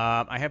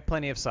 I have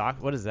plenty of socks.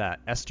 What is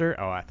that? Ester?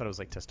 Oh, I thought it was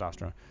like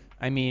testosterone.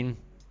 An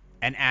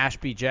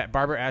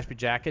Barber Ashby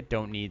jacket.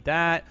 Don't need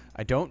that.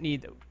 I don't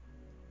need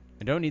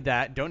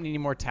that. Don't need any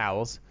more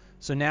towels.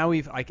 So now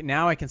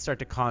I can start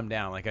to calm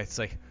down. Like, it's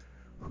like,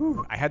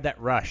 whew, I had that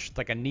rush. It's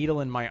like a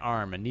needle in my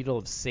arm, a needle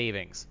of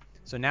savings.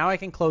 So now I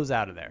can close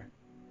out of there.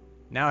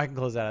 Now I can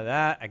close out of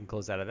that. I can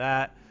close out of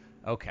that.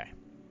 Okay.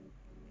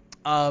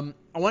 I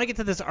want to get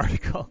to this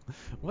article.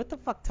 What the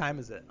fuck time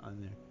is it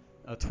on there?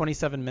 Oh,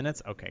 27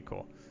 minutes? Okay,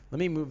 cool. Let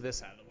me move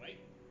this out of the way.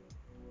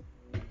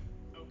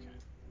 Okay.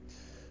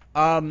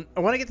 I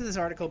want to get to this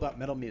article about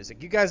metal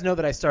music. You guys know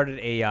that I started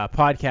a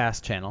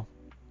podcast channel.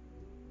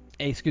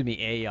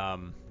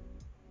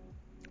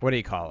 What do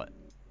you call it?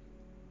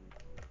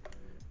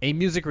 A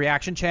music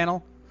reaction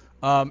channel.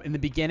 In the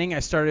beginning,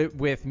 I started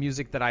with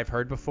music that I've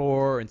heard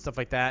before and stuff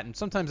like that, and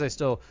sometimes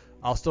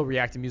I'll still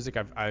react to music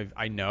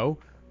I know,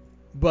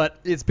 but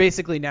it's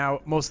basically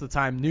now most of the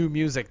time new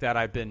music that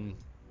I've been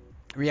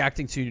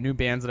reacting to, new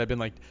bands that I've been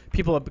like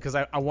because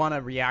I want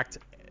to react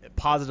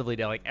positively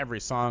to like every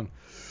song.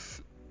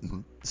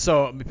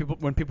 So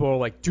when people are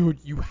like, dude,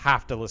 you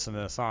have to listen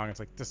to this song, it's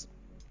like this.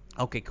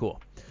 Okay, cool.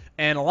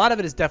 And a lot of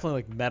it is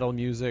definitely like metal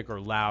music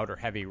or loud or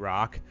heavy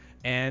rock.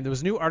 And there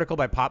was a new article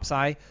by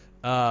PopSci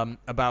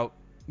about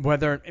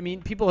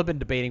people have been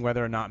debating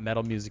whether or not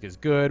metal music is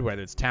good,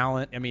 whether it's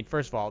talent.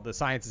 First of all, the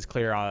science is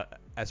clear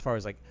as far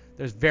as like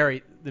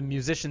the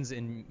musicians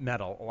in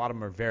metal, a lot of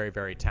them are very,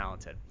 very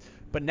talented.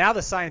 But now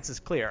the science is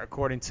clear,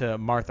 according to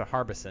Martha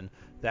Harbison,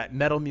 that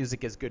metal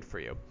music is good for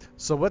you.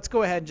 So let's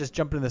go ahead and just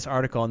jump into this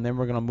article, and then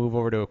we're going to move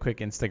over to a quick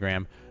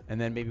Instagram, and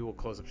then maybe we'll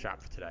close up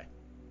shop for today.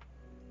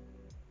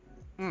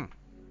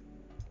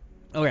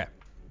 Okay.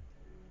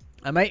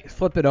 I might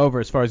flip it over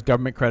as far as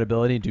government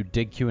credibility and do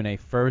dig Q&A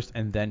first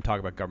and then talk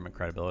about government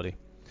credibility.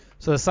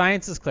 So the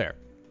science is clear.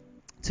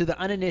 To the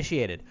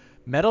uninitiated,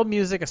 metal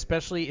music,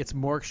 especially its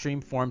more extreme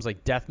forms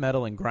like death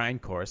metal and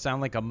grindcore,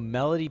 sound like a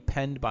melody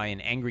penned by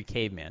an angry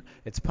caveman.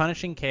 It's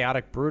punishing,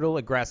 chaotic, brutal,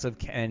 aggressive,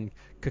 and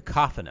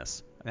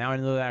cacophonous. Now I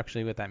know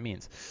actually what that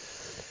means.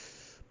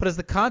 But as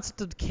the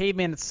concept of the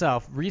caveman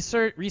itself,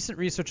 recent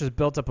research has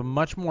built up a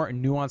much more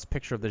nuanced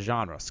picture of the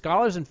genre.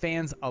 Scholars and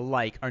fans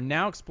alike are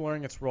now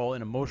exploring its role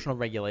in emotional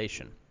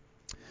regulation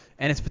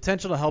and its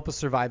potential to help us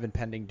survive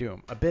impending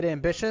doom. A bit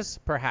ambitious,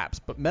 perhaps,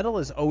 but metal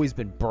has always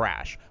been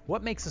brash.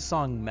 What makes a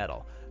song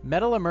metal?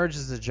 Metal emerged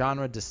as a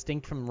genre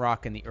distinct from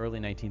rock in the early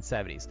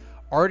 1970s.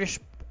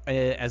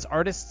 As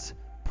artists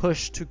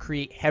pushed to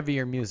create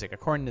heavier music,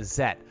 according to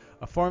Zet,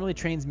 a formerly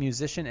trained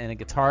musician and a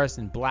guitarist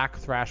in black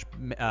thrash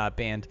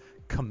band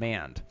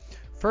Command.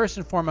 First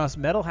and foremost,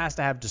 metal has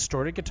to have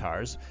distorted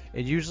guitars.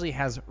 It usually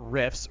has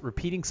riffs,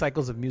 repeating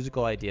cycles of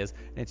musical ideas,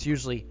 and it's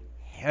usually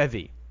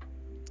heavy.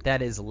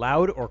 That is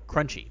loud or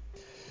crunchy.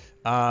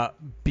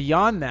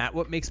 Beyond that,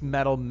 what makes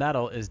metal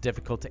metal is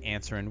difficult to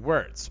answer in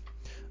words.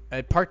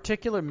 A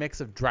particular mix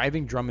of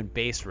driving drum and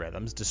bass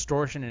rhythms,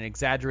 distortion, and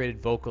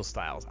exaggerated vocal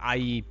styles,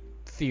 i.e.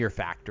 Fear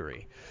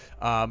Factory.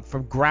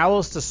 From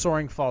growls to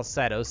soaring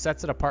falsettos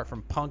sets it apart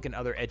from punk and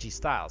other edgy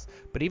styles.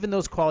 But even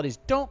those qualities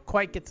don't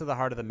quite get to the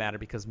heart of the matter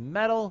because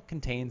metal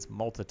contains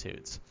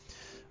multitudes.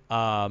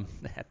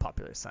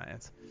 Popular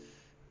science.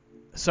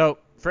 So,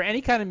 for any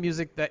kind of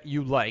music that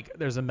you like,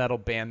 there's a metal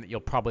band that you'll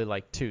probably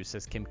like too,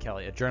 says Kim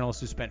Kelly, a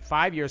journalist who spent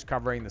 5 years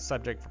covering the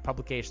subject for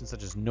publications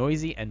such as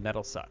Noisy and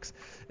Metal Sucks.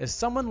 If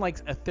someone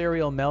likes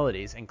ethereal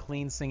melodies and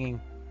clean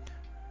singing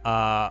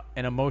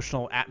and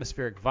emotional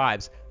atmospheric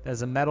vibes,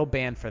 there's a metal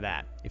band for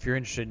that. If you're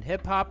interested in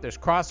hip-hop, there's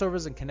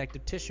crossovers and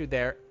connective tissue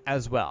there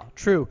as well.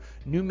 True,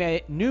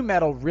 new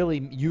metal really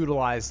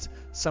utilized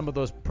some of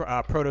those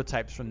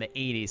prototypes from the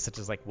 80s, such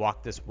as like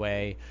Walk This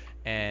Way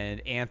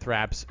and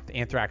Anthrax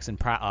and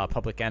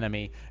Public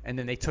Enemy, and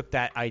then they took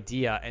that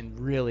idea and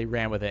really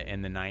ran with it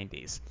in the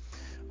 90s.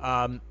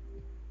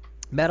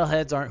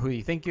 Metalheads aren't who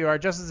you think you are.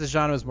 Just as the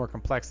genre is more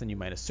complex than you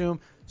might assume,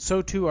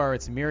 so too are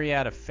its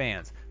myriad of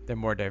fans. They're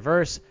more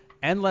diverse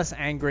and less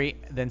angry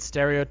than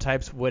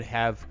stereotypes would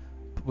have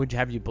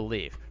you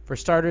believe. For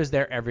starters,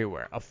 they're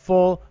everywhere. A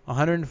full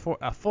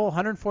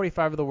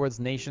 145 of the world's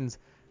nations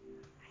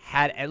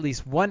had at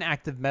least one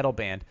active metal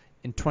band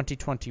in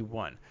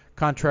 2021.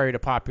 Contrary to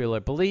popular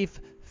belief,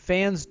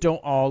 fans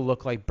don't all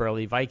look like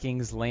burly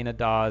Vikings. Lena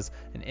Dawes,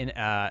 an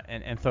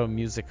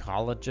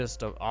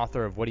ethnomusicologist,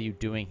 author of What Are You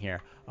Doing Here?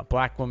 A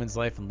Black Woman's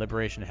Life and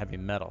Liberation in Heavy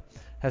Metal,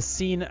 has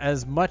seen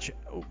as much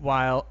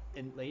while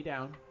lay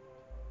down.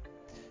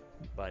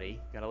 Buddy,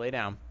 gotta lay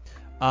down.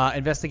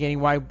 Investigating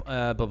why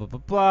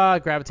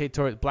gravitate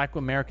toward Black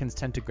Americans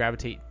tend to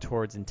gravitate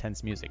towards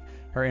intense music.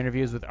 Her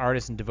interviews with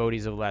artists and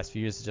devotees over the last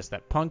few years suggest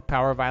that punk,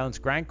 power violence,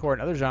 grindcore,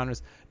 and other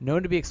genres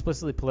known to be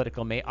explicitly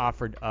political may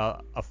offer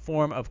a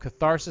form of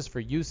catharsis for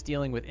youth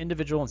dealing with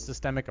individual and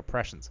systemic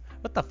oppressions.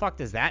 What the fuck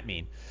does that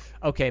mean?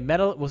 Okay,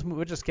 metal.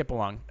 We'll just skip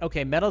along.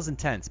 Okay, metal's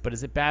intense, but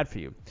is it bad for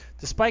you?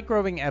 Despite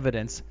growing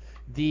evidence,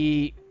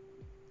 I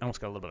almost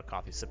got a little bit of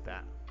coffee. Sip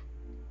that.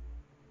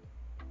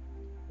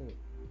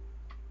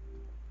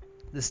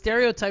 The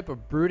stereotype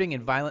of brooding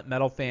and violent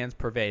metal fans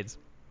pervades,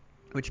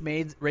 which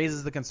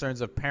raises the concerns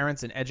of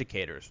parents and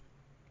educators.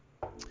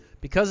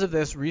 Because of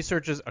this,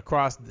 researchers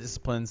across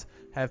disciplines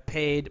have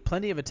paid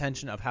plenty of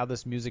attention of how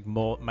this music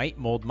might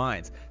mold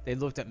minds. They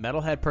looked at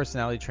metalhead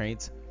personality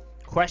traits,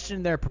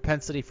 questioned their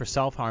propensity for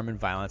self-harm and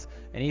violence,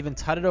 and even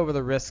tutted over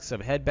the risks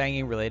of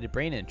headbanging-related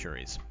brain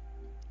injuries.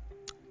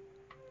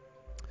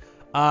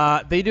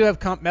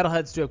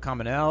 Metalheads do have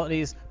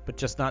commonalities, but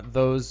just not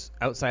those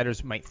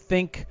outsiders might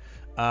think.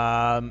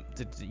 The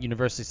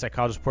university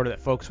psychologist reported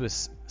that folks with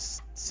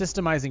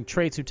systemizing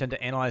traits who tend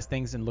to analyze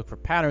things and look for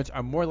patterns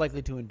are more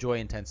likely to enjoy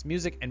intense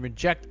music and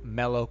reject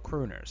mellow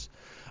crooners.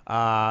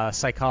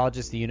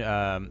 Psychologists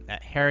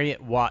at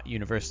Heriot Watt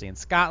University in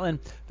Scotland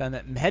found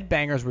that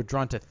headbangers were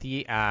drawn to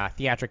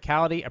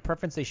theatricality, a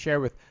preference they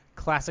share with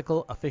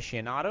classical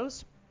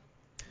aficionados.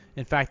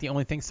 In fact, the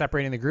only thing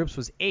separating the groups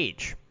was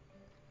age.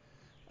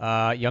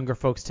 Younger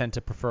folks tend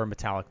to prefer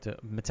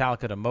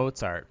Metallica to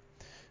Mozart.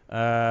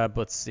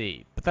 Let's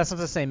see. But that's not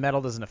to say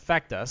metal doesn't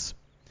affect us.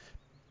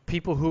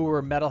 People who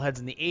were metalheads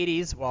in the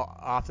 80s, while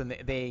often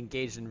they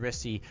engaged in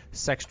risky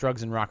sex,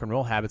 drugs, and rock and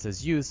roll habits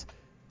as youths,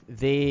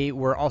 they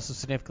were also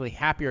significantly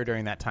happier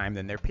during that time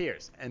than their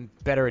peers and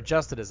better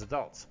adjusted as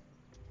adults.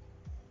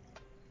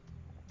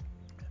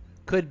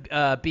 Could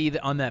be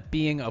on that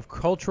being of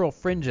cultural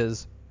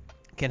fringes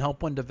can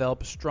help one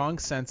develop a strong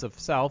sense of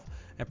self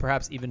and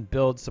perhaps even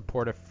build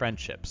supportive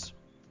friendships.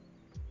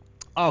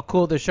 Oh,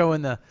 cool! They're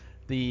showing the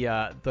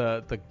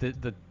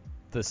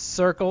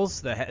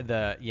circles,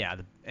 I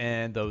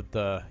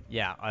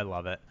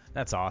love it.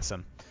 That's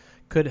awesome.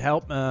 Could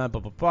help. Blah blah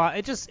blah.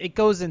 It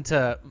goes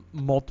into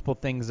multiple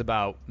things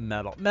about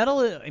metal.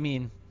 Metal. I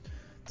mean,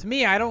 to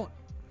me, I don't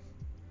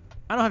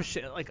have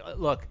shit. Like,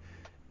 look,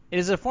 it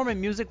is a form of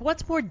music.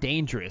 What's more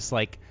dangerous?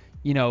 Like,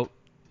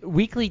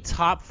 weekly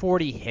top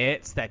 40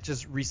 hits that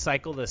just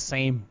recycle the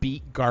same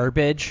beat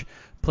garbage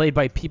played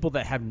by people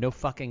that have no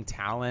fucking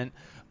talent,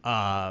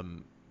 that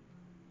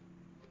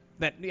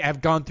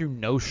have gone through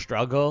no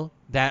struggle,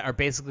 that are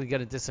basically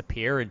going to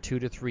disappear in 2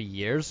 to 3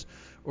 years?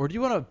 Or do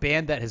you want a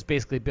band that has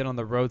basically been on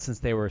the road since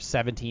they were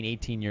 17,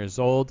 18 years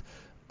old,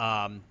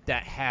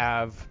 that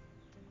have,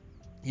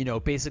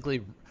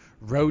 basically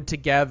rode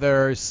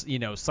together,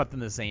 slept in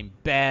the same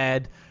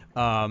bed,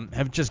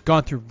 have just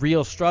gone through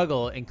real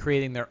struggle in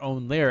creating their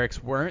own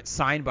lyrics, weren't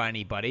signed by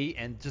anybody,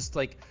 and just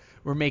like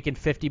we're making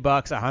 $50,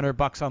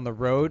 $100 on the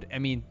road? I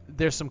mean,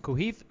 there's some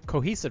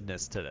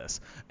cohesiveness to this.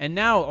 And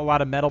now a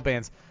lot of metal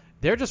bands,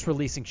 they're just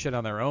releasing shit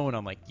on their own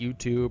on like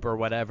YouTube or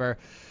whatever.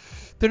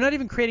 They're not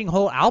even creating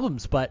whole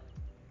albums, but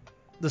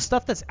the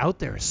stuff that's out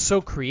there is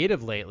so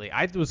creative lately.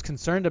 I was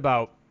concerned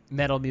about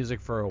metal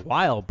music for a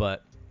while,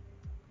 but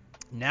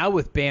now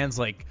with bands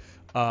like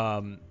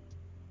the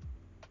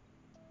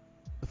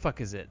fuck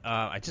is it?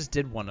 I just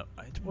did one.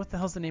 What the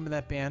hell's the name of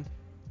that band?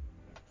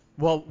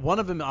 Well, one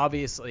of them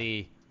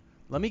obviously.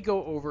 Let me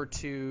go over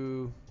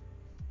to.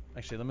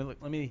 Actually,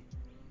 let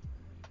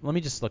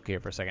me just look here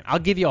for a second. I'll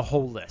give you a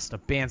whole list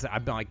of bands that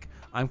I've been like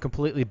I'm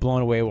completely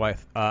blown away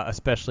with,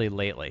 especially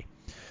lately.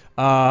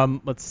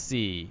 Let's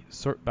see.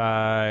 Sort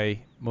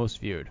by most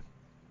viewed.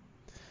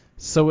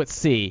 So let's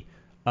see.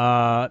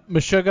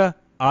 Meshuggah,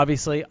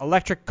 obviously.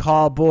 Electric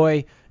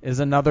Callboy is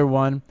another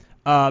one.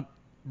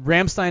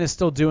 Rammstein is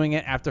still doing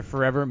it after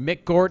forever.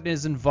 Mick Gordon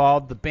is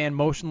involved. The band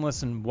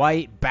Motionless in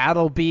White.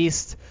 Battle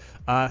Beast.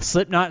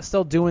 Slipknot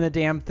still doing the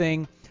damn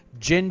thing.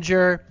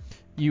 Ginger.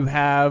 You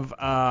have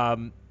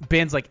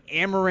bands like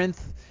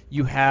Amaranth.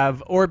 You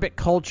have Orbit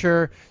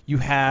Culture. You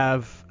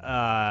have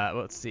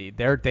let's see.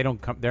 They're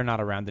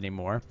not around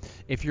anymore.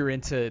 If you're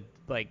into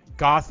like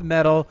goth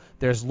metal,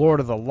 there's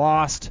Lord of the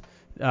Lost.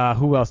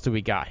 Who else do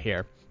we got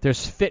here?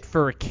 There's Fit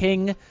for a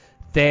King.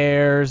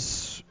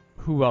 There's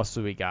who else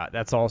do we got?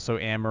 That's also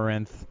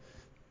Amaranth.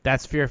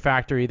 That's Fear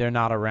Factory. They're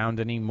not around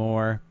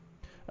anymore.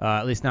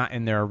 At least not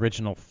in their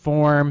original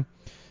form.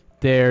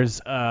 There's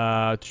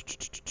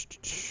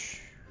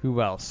who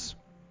else?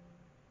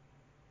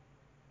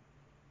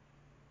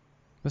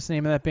 What's the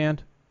name of that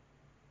band?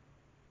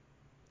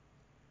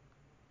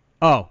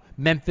 Oh,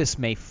 Memphis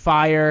May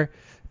Fire.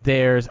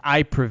 There's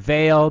I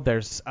Prevail.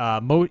 There's I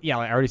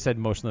already said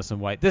Motionless in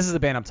White. This is the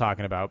band I'm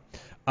talking about.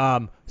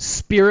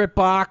 Spirit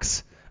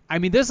Box. I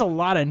mean, there's a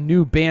lot of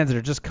new bands that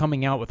are just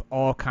coming out with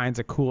all kinds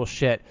of cool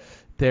shit.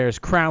 There's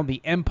Crown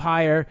the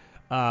Empire.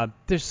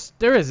 There's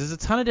a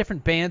ton of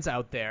different bands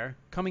out there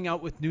coming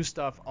out with new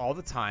stuff all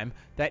the time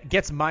that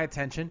gets my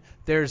attention.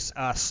 There's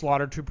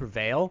Slaughter to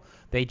Prevail.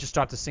 They just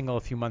dropped a single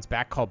a few months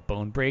back called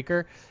Bone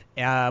Breaker.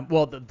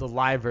 The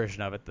live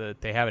version of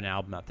it. They have an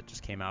album out that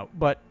just came out.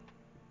 But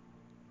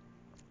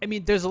I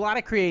mean, there's a lot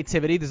of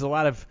creativity. There's a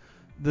lot of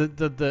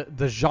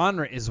the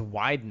genre is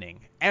widening,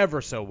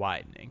 ever so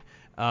widening,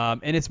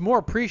 and it's more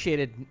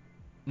appreciated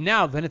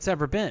now than it's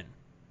ever been.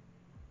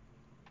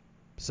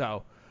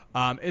 So.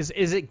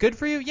 Is it good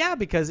for you? Yeah,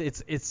 because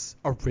it's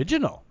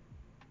original.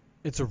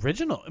 It's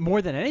original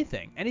more than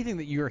anything. Anything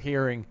that you're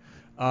hearing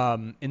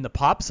in the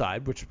pop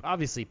side, which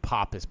obviously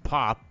pop is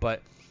pop,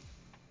 but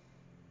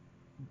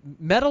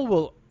metal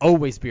will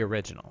always be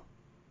original.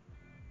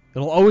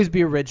 It'll always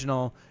be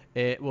original.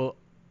 It will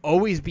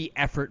always be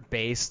effort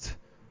based,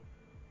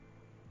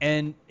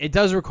 and it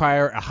does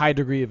require a high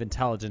degree of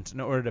intelligence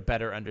in order to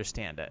better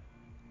understand it.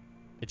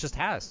 It just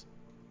has.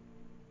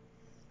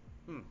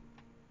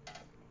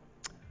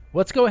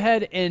 Let's go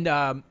ahead and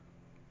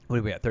what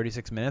are we at?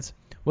 36 minutes.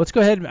 Let's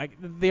go ahead.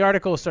 The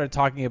article started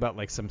talking about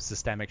like some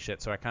systemic shit,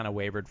 so I kind of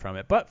wavered from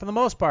it. But for the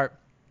most part,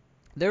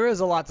 there is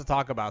a lot to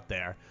talk about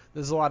there.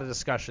 There's a lot of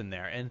discussion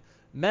there, and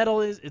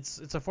metal it's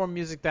a form of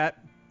music that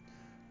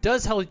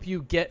does help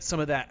you get some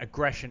of that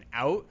aggression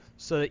out,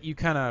 so that you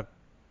kind of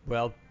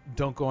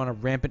don't go on a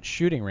rampant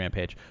shooting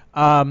rampage.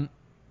 I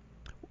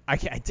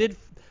did.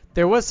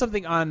 There was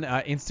something on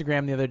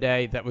Instagram the other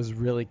day that was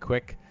really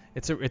quick.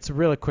 It's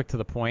really quick to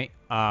the point.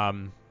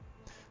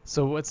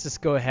 So let's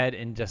just go ahead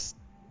and just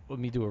let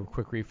me do a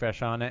quick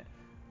refresh on it.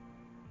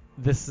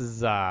 This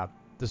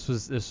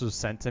was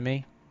sent to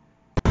me.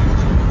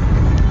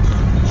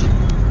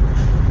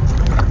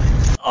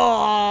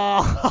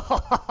 Oh,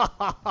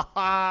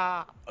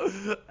 oh,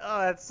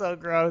 that's so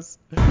gross.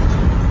 Look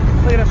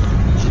at him.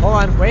 Hold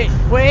on. Wait.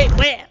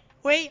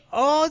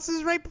 Oh, this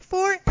is right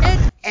before it.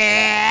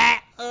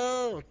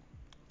 Oh.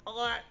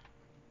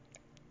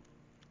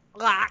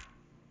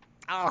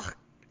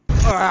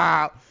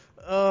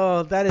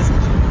 Oh, that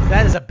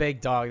is a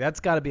big dog. That's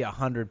got to be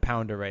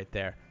 100-pounder right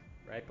there.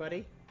 Right,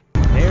 buddy?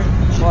 There.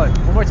 Hold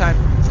on. One more time.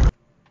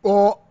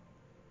 Oh.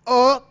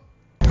 All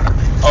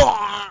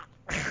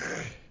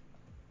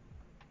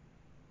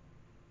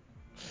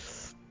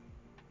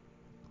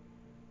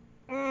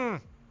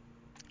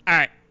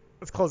right.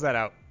 Let's close that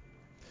out.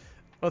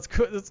 Let's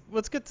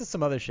get to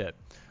some other shit.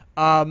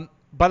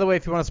 By the way,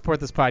 if you want to support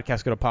this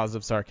podcast, go to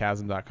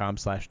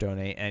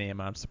positivesarcasm.com/donate. Any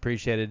amount's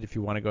appreciated. If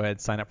you want to go ahead and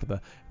sign up for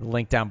the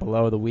link down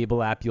below, the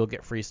Weeble app, you'll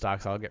get free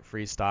stocks. I'll get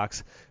free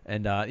stocks.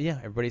 And, yeah,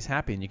 everybody's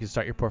happy, and you can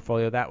start your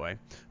portfolio that way,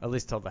 at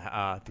least till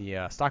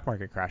the stock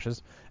market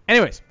crashes.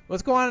 Anyways,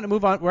 let's go on and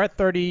move on. We're at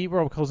 30.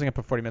 We're closing up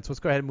at 40 minutes. Let's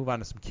go ahead and move on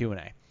to some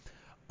Q&A.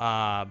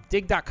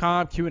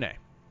 Dig.com Q&A.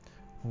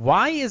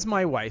 Why is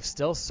my wife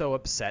still so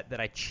upset that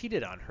I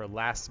cheated on her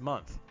last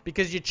month?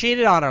 Because you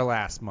cheated on her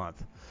last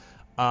month.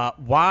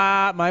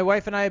 Why? My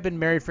wife and I have been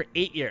married for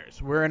 8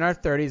 years. We're in our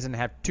 30s and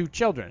have 2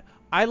 children.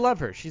 I love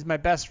her. She's my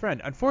best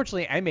friend.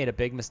 Unfortunately, I made a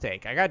big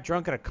mistake. I got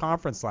drunk at a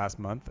conference last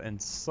month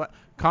and slept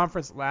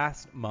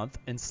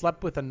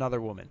with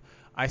another woman.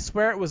 I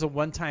swear it was a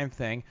one-time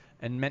thing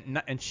and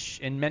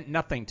meant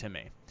nothing to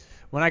me.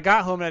 When I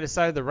got home, I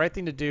decided the right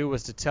thing to do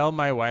was to tell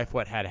my wife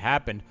what had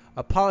happened,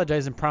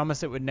 apologize, and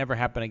promise it would never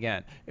happen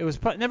again. It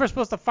was never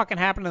supposed to fucking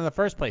happen in the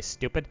first place,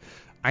 stupid.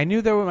 I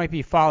knew there might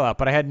be fallout,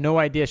 but I had no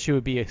idea she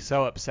would be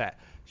so upset.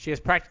 She has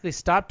practically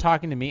stopped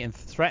talking to me and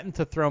threatened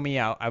to throw me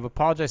out. I've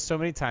apologized so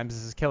many times,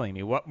 this is killing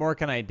me. What more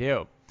can I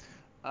do?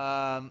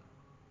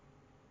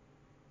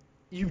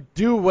 You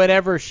do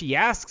whatever she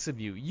asks of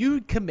you.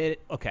 You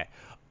commit. Okay.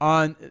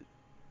 Let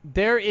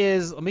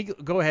me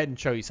go ahead and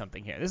show you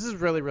something here. This is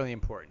really, really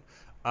important.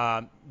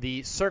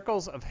 The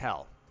circles of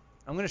hell.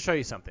 I'm going to show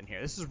you something here.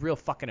 This is real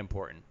fucking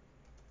important.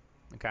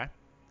 Okay?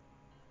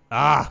 Get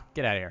out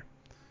of here.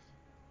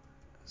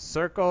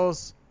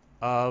 Circles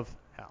of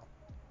hell.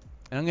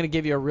 And I'm going to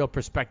give you a real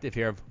perspective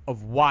here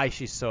of why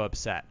she's so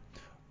upset.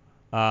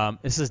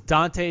 This is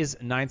Dante's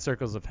 9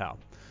 Circles of Hell.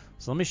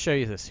 So let me show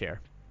you this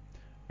here.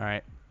 All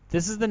right.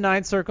 This is the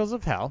 9 Circles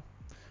of Hell.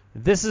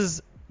 This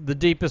is the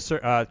deepest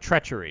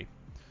treachery.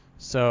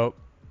 So,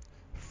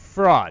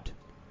 fraud.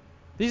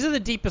 These are the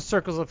deepest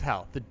circles of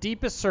hell, the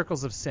deepest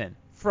circles of sin.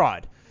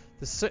 Fraud.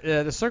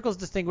 The circle is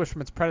distinguished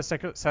from its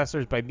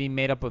predecessors by being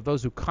made up of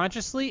those who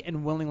consciously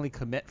and willingly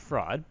commit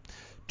fraud.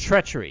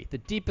 Treachery, the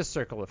deepest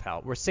circle of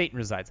hell, where Satan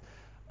resides.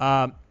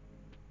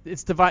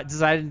 It's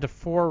divided into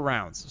 4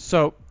 rounds.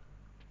 So,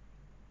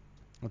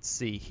 let's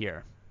see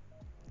here.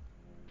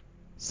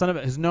 Son of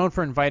it is known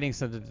for inviting.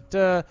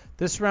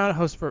 This round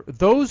hosts for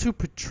those who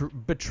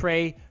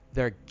betray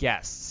their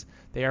guests.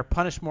 They are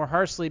punished more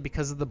harshly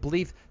because of the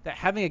belief that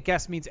having a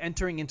guest means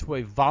entering into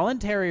a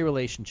voluntary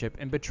relationship,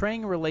 and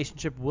betraying a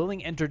relationship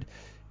willingly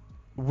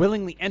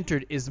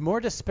entered is more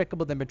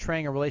despicable than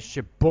betraying a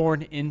relationship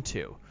born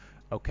into.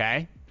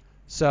 Okay?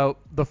 So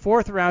the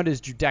 4th round is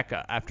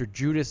Judaica, after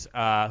Judas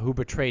who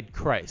betrayed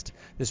Christ.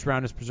 This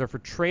round is preserved for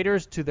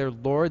traitors to their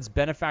lords,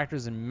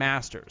 benefactors, and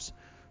masters.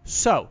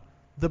 So,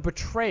 the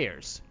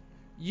betrayers.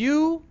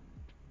 You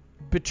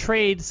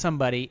betrayed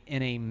somebody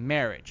in a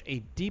marriage, a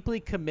deeply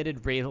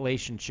committed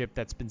relationship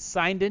that's been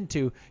signed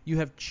into. You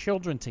have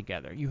children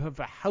together. You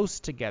have a house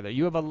together.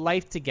 You have a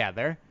life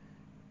together.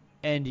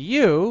 And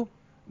you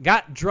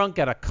got drunk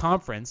at a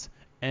conference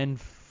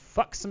and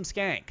fucked some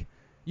skank.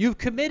 You've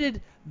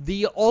committed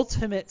the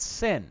ultimate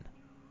sin.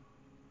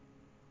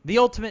 The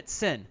ultimate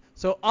sin.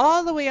 So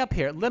all the way up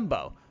here,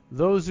 limbo.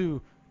 Those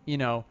who,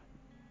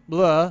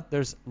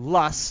 there's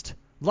lust.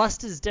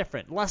 Lust is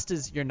different. Lust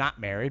is you're not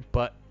married,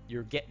 but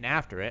you're getting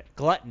after it.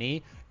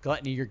 Gluttony,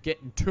 you're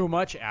getting too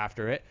much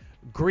after it.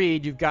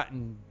 Greed, you've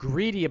gotten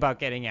greedy about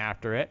getting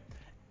after it.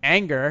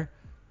 Anger,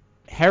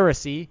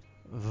 heresy,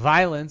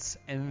 violence,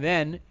 and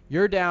then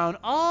you're down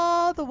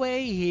all the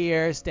way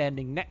here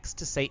standing next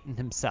to Satan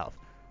himself.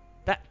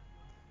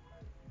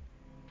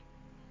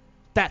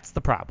 That's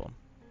the problem.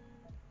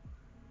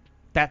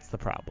 That's the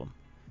problem.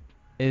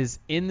 Is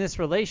in this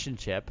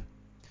relationship,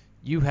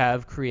 you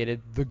have created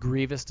the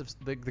greatest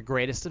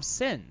of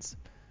sins.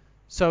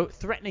 So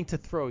threatening to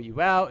throw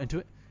you out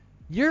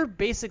you're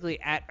basically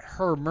at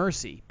her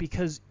mercy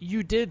because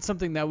you did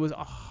something that was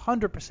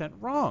 100%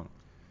 wrong.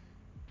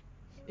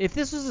 If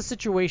this was a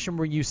situation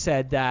where you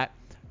said that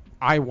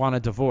I want a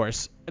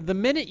divorce, the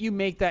minute you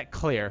make that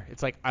clear,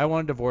 it's like I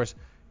want a divorce,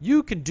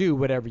 you can do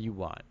whatever you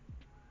want.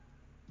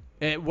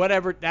 And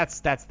whatever,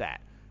 that's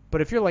that.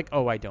 But if you're like,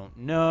 oh, I don't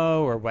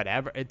know or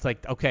whatever, it's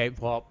like, okay,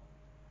 well,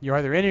 you're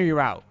either in or you're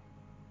out.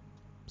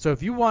 So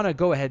if you want to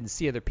go ahead and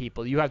see other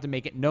people, you have to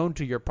make it known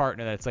to your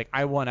partner that it's like,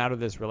 I want out of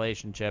this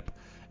relationship.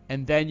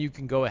 And then you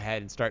can go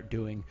ahead and start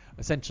doing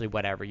essentially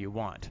whatever you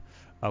want.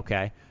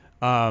 Okay?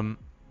 As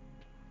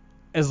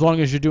long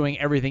as you're doing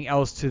everything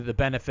else to the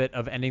benefit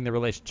of ending the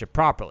relationship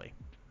properly.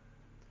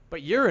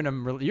 But you're in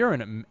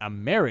a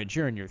marriage.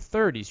 You're in your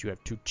 30s. You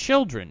have 2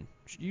 children.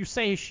 You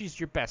say she's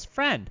your best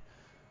friend.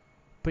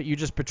 But you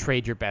just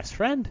betrayed your best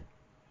friend.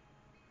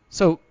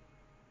 So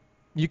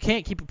you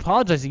can't keep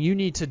apologizing. You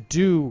need to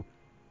do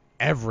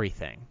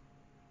everything.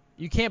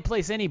 You can't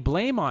place any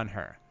blame on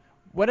her.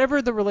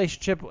 Whatever the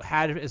relationship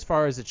had as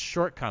far as its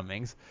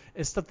shortcomings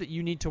is stuff that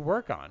you need to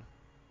work on.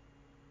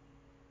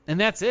 And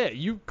that's it.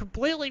 You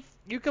completely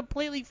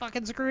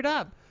fucking screwed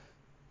up.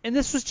 And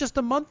this was just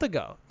a month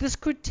ago. This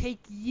could take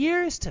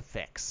years to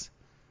fix.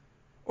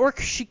 Or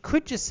she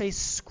could just say,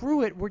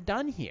 screw it, we're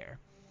done here.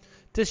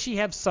 Does she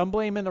have some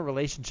blame in the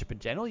relationship in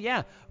general?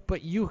 Yeah,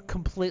 but you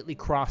completely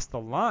crossed the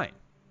line.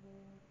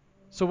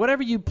 So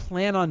whatever you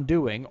plan on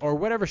doing or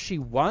whatever she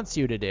wants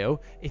you to do,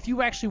 if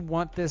you actually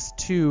want this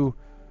to,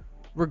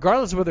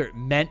 regardless of whether it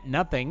meant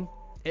nothing,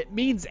 it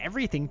means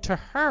everything to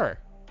her.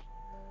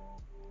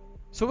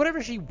 So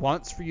whatever she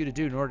wants for you to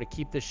do in order to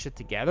keep this shit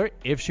together,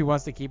 if she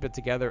wants to keep it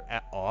together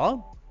at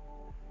all,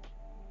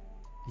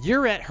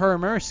 you're at her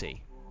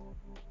mercy.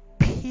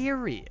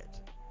 Period.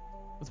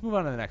 Let's move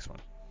on to the next one.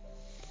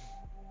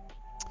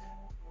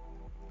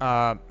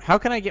 How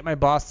can I get my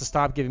boss to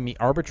stop giving me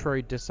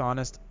arbitrary,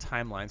 dishonest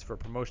timelines for a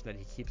promotion that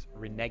he keeps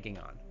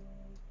reneging on?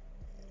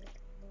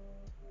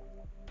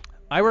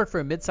 I work for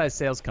a mid-sized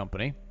sales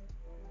company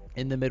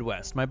in the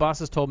Midwest. My boss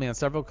has told me on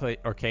several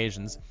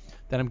occasions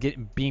that I'm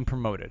being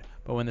promoted.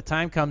 But when the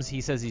time comes,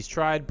 he says he's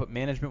tried, but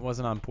management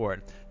wasn't on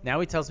board. Now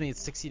he tells me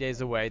it's 60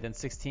 days away, then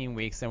 16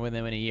 weeks, then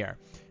within a year.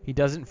 He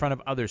does it in front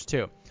of others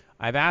too.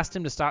 I've asked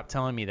him to stop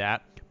telling me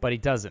that, but he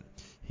doesn't.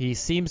 He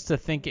seems to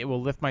think it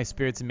will lift my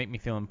spirits and make me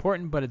feel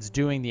important, but it's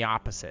doing the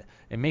opposite.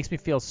 It makes me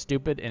feel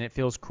stupid, and it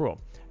feels cruel.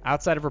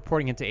 Outside of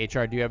reporting into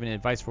HR, do you have any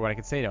advice for what I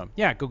could say to him?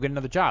 Yeah, go get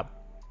another job.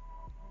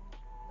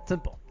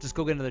 Simple. Just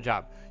go get another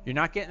job. You're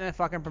not getting a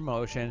fucking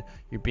promotion.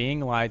 You're being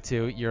lied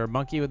to. You're a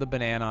monkey with a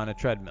banana on a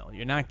treadmill.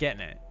 You're not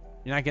getting it.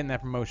 You're not getting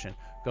that promotion.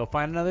 Go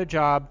find another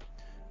job.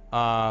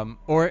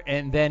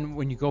 And then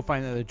when you go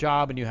find another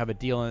job and you have a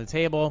deal on the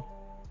table,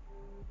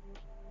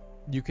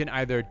 you can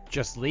either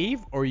just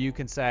leave or you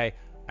can say,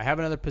 I have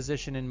another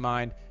position in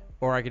mind,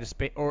 or I can just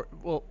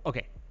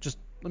just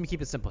let me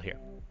keep it simple here.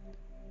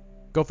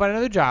 Go find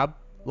another job,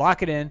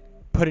 lock it in,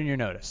 put in your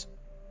notice.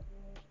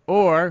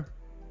 Or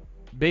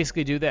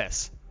basically do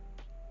this.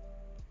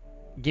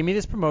 Give me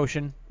this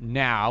promotion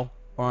now,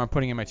 or I'm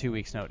putting in my 2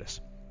 weeks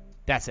notice.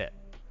 That's it.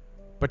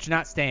 But you're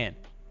not staying.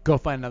 Go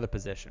find another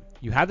position.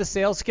 You have the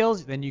sales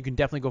skills, then you can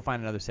definitely go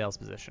find another sales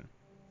position.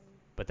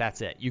 But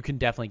that's it. You can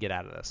definitely get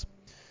out of this.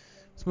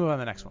 Let's move on to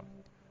the next one.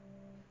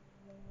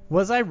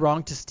 Was I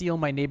wrong to steal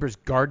my neighbor's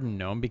garden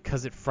gnome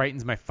because it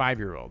frightens my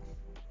 5-year-old?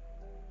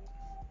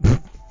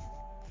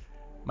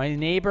 My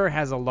neighbor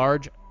has a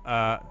large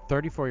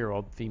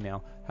 34-year-old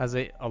female has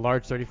a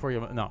large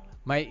 34-year-old. No,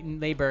 my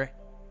neighbor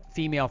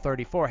female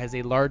 34 has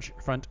a large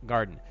front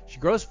garden. She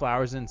grows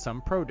flowers and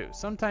some produce.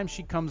 Sometimes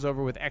she comes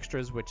over with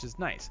extras, which is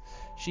nice.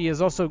 She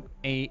also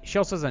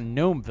has a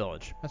gnome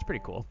village. That's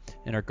pretty cool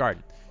in her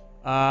garden.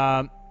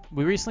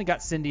 We recently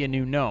got Cindy a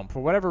new gnome. For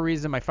whatever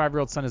reason, my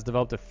 5-year-old son has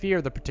developed a fear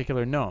of the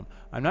particular gnome.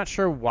 I'm not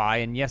sure why,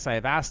 and yes, I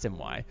have asked him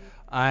why.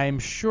 I'm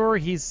sure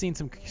he's seen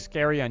some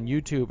scary on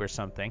YouTube or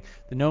something.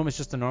 The gnome is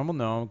just a normal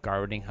gnome,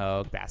 gardening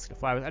hug, basket of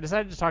flowers. I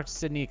decided to talk to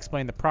Cindy,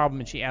 explain the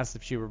problem, and she asked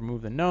if she would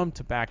remove the gnome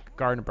to back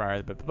garden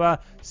briar, blah, blah, blah.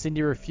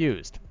 Cindy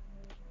refused.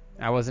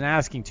 I wasn't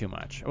asking too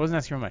much.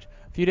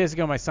 A few days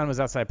ago, my son was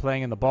outside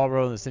playing in the ball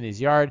rolled in Cindy's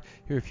yard.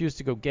 He refused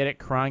to go get it,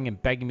 crying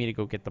and begging me to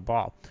go get the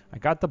ball. I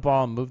got the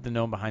ball and moved the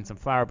gnome behind some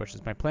flower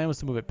bushes. My plan was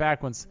to move it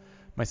back once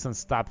my son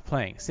stopped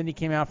playing. Cindy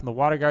came out from the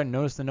water garden,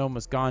 noticed the gnome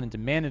was gone, and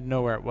demanded to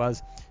know where it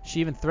was. She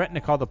even threatened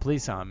to call the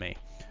police on me.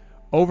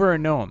 Over a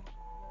gnome.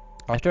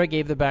 After I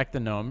gave back the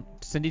gnome,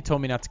 Cindy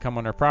told me not to come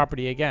on her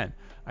property again.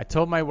 I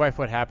told my wife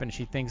what happened.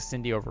 She thinks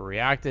Cindy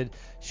overreacted.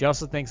 She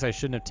also thinks I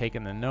shouldn't have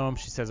taken the gnome.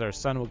 She says our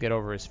son will get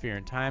over his fear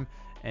in time,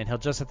 and he'll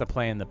just have to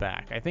play in the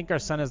back. I think our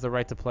son has the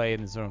right to play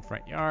in his own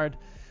front yard.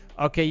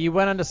 Okay, you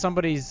went onto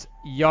somebody's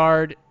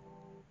yard.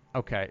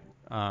 Okay,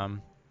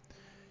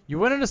 you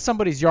went into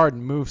somebody's yard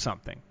and moved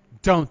something.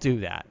 Don't do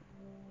that.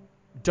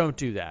 Don't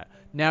do that.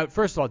 Now,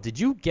 first of all, did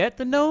you get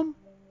the gnome?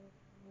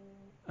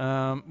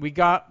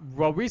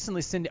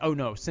 Recently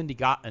Cindy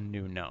got a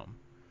new gnome.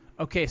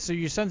 Okay, so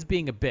your son's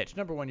being a bitch.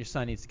 Number one, your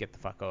son needs to get the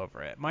fuck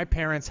over it. My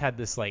parents had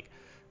this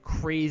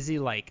crazy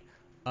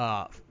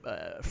a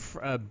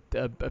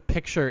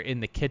picture in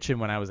the kitchen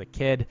when I was a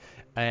kid,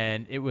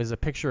 and it was a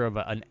picture of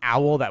an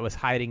owl that was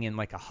hiding in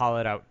a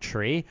hollowed out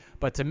tree.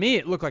 But to me,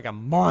 it looked like a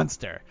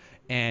monster.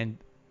 And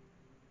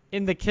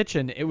in the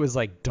kitchen, it was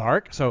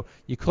dark, so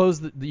you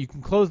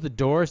can close the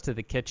doors to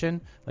the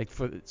kitchen,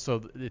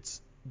 so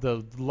it's.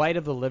 The light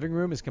of the living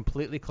room is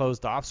completely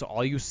closed off, so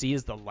all you see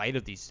is the light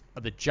of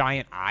the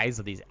giant eyes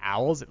of these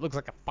owls. It looks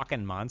like a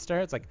fucking monster.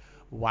 It's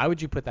why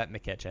would you put that in the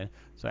kitchen?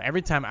 So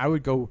every time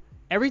I'd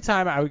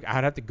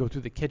have to go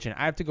through the kitchen.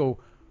 I have to go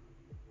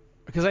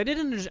because I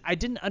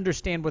didn't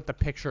understand what the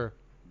picture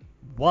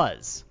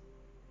was.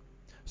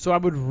 So I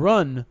would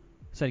run,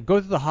 so I'd go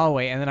through the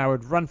hallway, and then I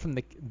would run from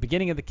the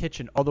beginning of the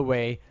kitchen all the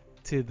way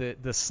to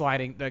these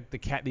sliding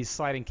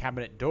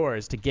cabinet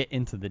doors to get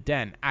into the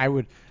den.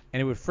 And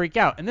it would freak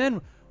out. And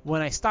then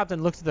when I stopped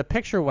and looked at the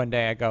picture one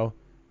day, I go,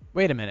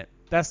 wait a minute,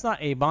 that's not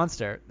a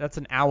monster. That's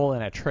an owl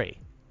in a tree.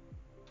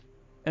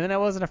 And then I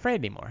wasn't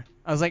afraid anymore.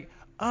 I was like,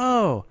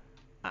 oh.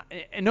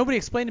 And nobody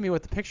explained to me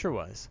what the picture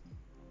was.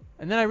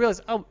 And then I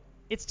realized, oh,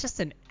 it's just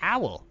an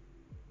owl.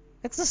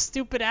 It's a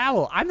stupid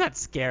owl. I'm not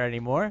scared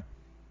anymore.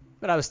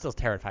 But I was still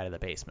terrified of the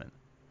basement.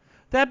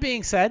 That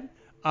being said,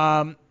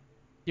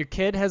 your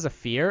kid has a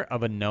fear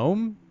of a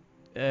gnome.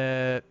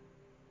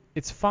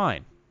 It's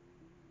fine.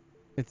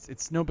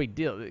 It's no big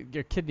deal.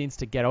 Your kid needs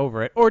to get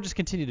over it, or just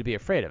continue to be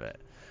afraid of it.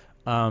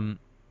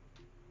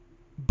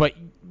 But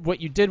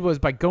what you did was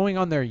by going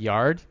out on their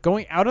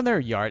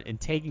yard and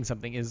taking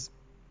something is,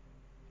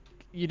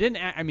 you didn't.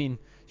 I mean,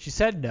 she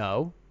said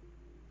no.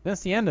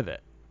 That's the end of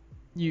it.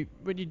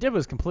 What you did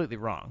was completely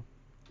wrong.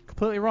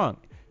 Completely wrong.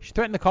 She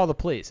threatened to call the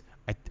police.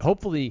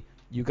 Hopefully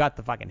you got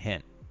the fucking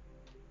hint.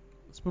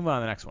 Let's move on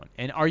to the next one.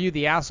 And are you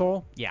the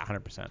asshole? Yeah,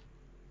 100%.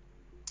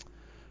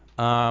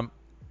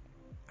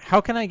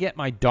 How can I get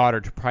my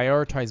daughter to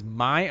prioritize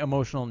my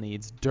emotional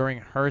needs during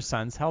her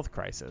son's health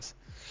crisis?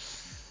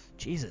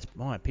 Jesus,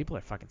 boy, people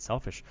are fucking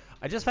selfish.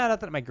 I just found out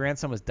that my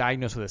grandson was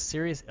diagnosed with a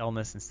serious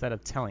illness instead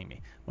of telling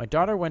me. My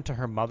daughter went to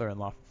her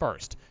mother-in-law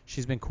first.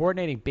 She's been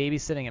coordinating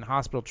babysitting and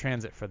hospital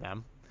transit for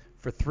them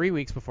for 3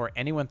 weeks before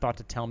anyone thought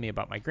to tell me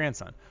about my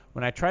grandson.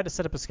 When I tried to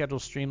set up a schedule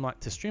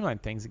to streamline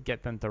things and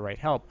get them the right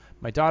help,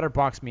 my daughter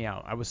boxed me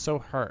out. I was so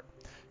hurt.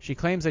 She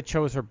claims I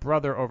chose her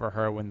brother over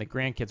her when the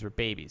grandkids were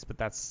babies, but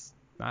that's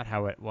not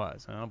how it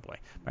was. Oh boy.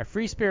 My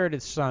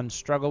free-spirited son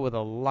struggled with a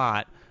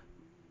lot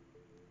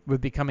with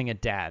becoming a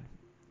dad.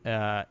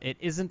 It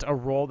isn't a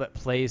role that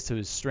plays to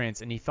his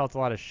strengths, and he felt a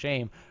lot of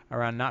shame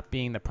around not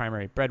being the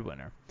primary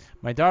breadwinner.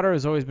 My daughter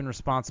has always been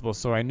responsible,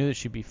 so I knew that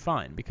she'd be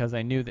fine. Because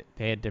I knew that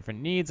they had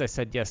different needs, I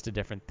said yes to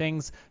different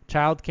things: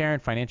 childcare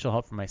and financial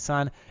help for my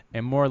son,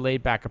 and more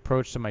laid-back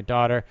approach to my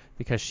daughter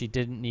because she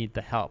didn't need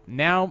the help.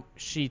 Now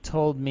she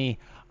told me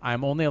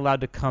I'm only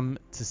allowed to come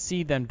to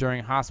see them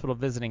during hospital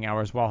visiting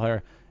hours while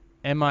her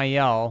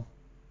MIL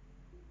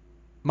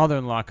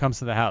mother-in-law comes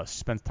to the house. She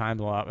spends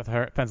lots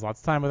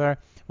of time with her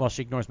while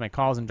she ignores my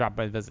calls and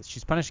drop-by visits.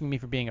 She's punishing me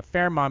for being a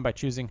fair mom by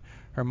choosing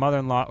her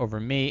mother-in-law over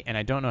me, and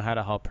I don't know how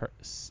to help her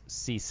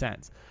see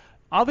sense.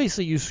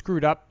 Obviously, you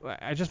screwed up.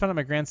 I just found out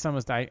my grandson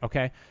was dying.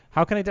 Okay,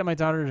 how can I get my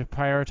daughter to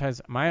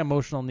prioritize my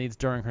emotional needs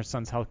during her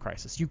son's health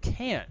crisis? You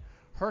can't.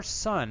 Her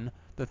son,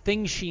 the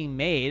thing she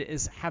made,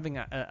 is having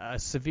a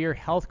severe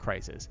health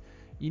crisis.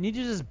 You need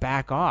to just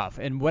back off,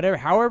 and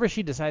however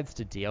she decides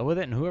to deal with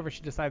it, and whoever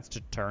she decides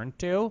to turn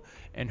to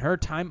in her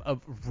time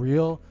of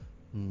real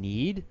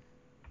need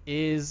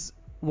is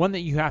one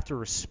that you have to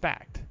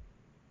respect.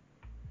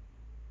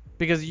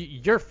 Because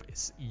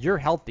you're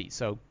healthy,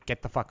 so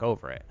get the fuck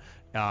over it.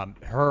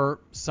 Her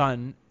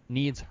son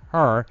needs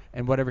her,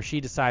 and whatever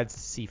she decides to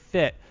see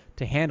fit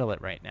to handle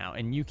it right now,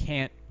 and you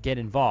can't get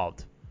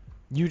involved.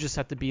 You just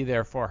have to be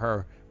there for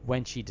her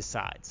when she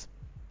decides.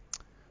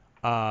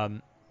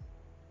 Let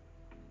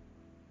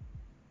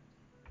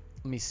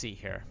me see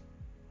here.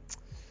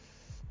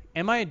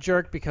 Am I a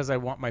jerk because I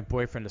want my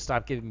boyfriend to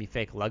stop giving me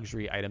fake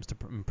luxury items to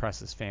impress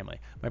his family?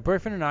 My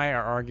boyfriend and I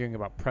are arguing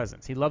about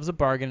presents. He loves a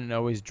bargain and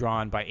always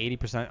drawn by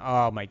 80%.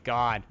 Oh my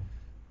god.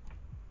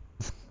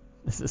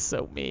 This is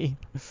so me.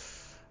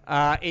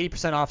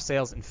 80% off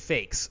sales and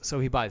fakes, so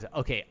he buys it.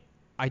 Okay,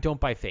 I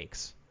don't buy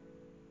fakes.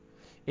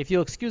 If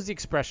you'll excuse the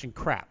expression,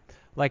 crap.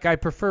 Like, I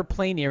prefer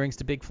plain earrings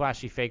to big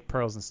flashy fake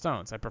pearls and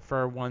stones. I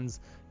prefer one's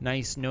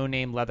nice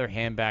no-name leather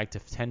handbag to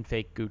 10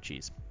 fake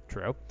Gucci's.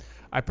 True.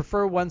 I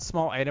prefer one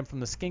small item from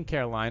the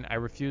skincare line I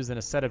refuse than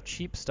a set of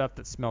cheap stuff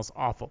that smells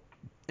awful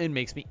and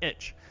makes me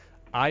itch.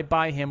 I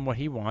buy him what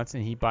he wants,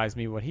 and he buys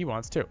me what he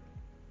wants too.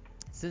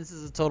 Since this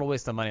is a total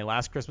waste of money,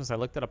 last Christmas I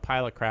looked at a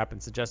pile of crap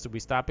and suggested we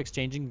stop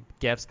exchanging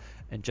gifts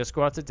and just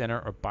go out to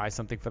dinner or buy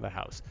something for the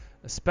house,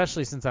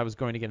 especially since I was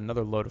going to get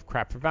another load of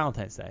crap for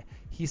Valentine's Day.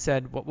 He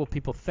said, "What will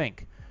people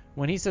think?"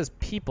 When he says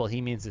people,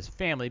 he means his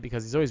family,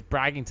 because he's always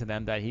bragging to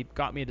them that he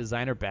got me a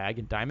designer bag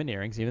and diamond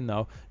earrings, even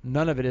though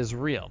none of it is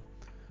real.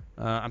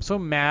 I'm so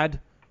mad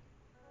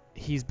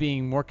he's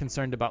being more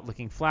concerned about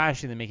looking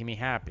flashy than making me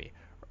happy.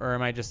 Or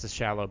am I just a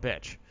shallow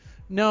bitch?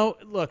 No,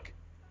 look,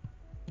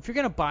 if you're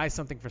going to buy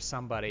something for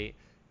somebody,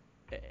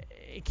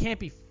 it can't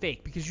be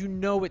fake, because you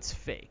know it's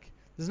fake.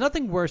 There's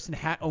nothing worse than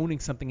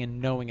owning something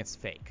and knowing it's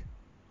fake.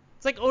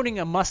 It's like owning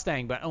a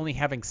Mustang but only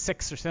having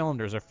 6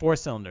 cylinders or 4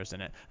 cylinders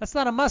in it. That's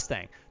not a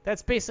Mustang.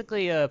 That's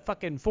basically a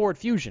fucking Ford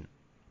Fusion.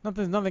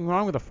 There's nothing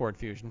wrong with a Ford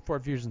Fusion.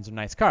 Ford Fusions are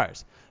nice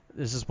cars.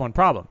 There's just one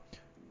problem.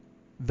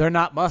 They're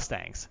not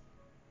Mustangs.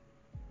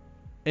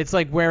 It's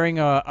like wearing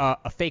a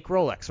fake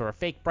Rolex or a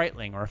fake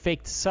Breitling or a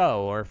fake Tissot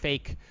or a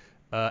fake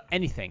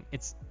anything.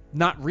 It's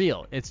not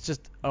real. It's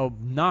just a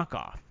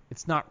knockoff.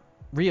 It's not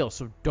real,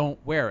 so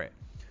don't wear it.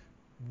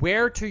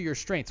 Wear to your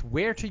strengths.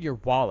 Wear to your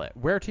wallet.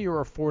 Wear to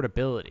your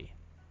affordability.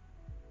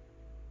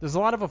 There's a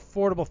lot of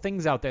affordable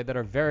things out there that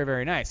are very,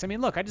 very nice. I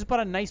mean, look, I just bought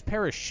a nice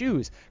pair of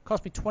shoes. It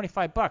cost me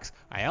 $25.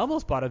 I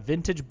almost bought a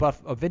vintage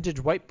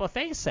white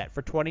buffet set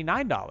for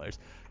 $29.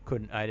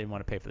 I didn't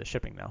want to pay for the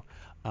shipping though.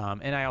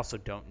 And I also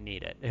don't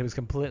need it. It was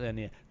completely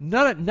unneeded.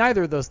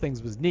 Neither of those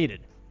things was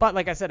needed. But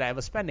like I said, I have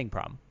a spending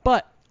problem.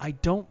 But I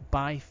don't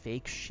buy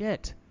fake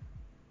shit.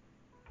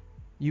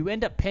 You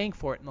end up paying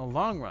for it in the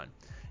long run.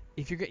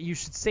 You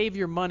should save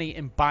your money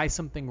and buy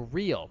something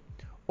real,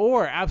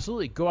 or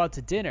absolutely go out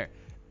to dinner.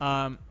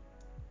 And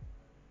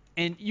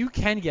you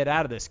can get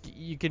out of this.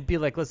 You can be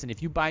like, listen,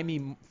 if you buy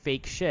me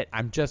fake shit,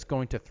 I'm just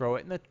going to throw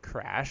it in the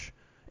trash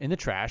in the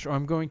trash, or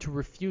I'm going to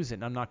refuse it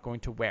and I'm not going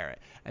to wear it.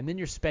 And then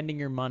you're spending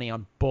your money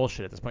on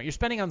bullshit at this point. You're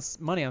spending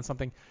money on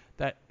something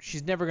that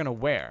she's never going to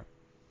wear.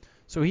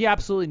 So he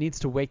absolutely needs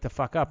to wake the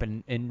fuck up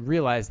and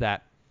realize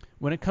that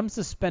when it comes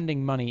to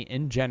spending money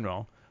in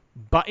general,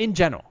 buy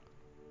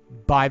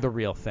the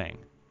real thing.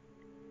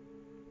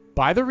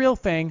 Buy the real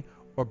thing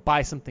or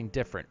buy something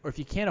different. Or if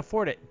you can't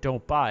afford it,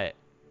 don't buy it.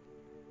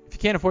 If you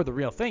can't afford the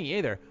real thing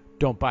either,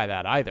 don't buy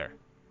that either.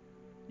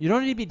 You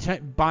don't need to be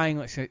buying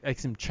like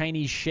some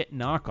Chinese shit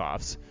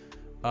knockoffs,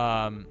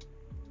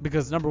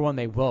 because number one,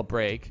 they will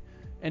break,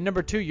 and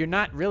number two, you're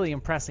not really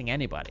impressing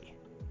anybody.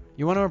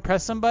 You want to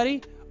impress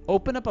somebody?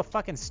 Open up a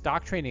fucking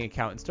stock trading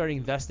account and start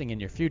investing in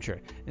your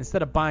future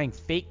instead of buying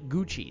fake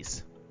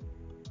Gucci's.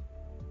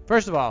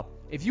 First of all,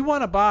 if you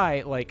want to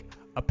buy like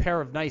a pair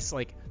of nice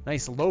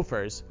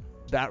loafers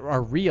that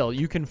are real,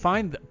 you can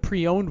find the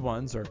pre-owned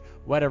ones or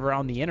whatever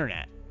on the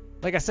internet.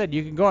 Like I said,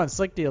 you can go on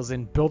Slick Deals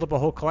and build up a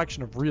whole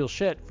collection of real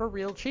shit for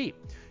real cheap.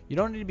 You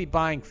don't need to be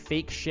buying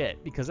fake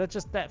shit because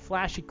that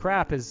flashy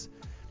crap is.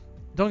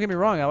 Don't get me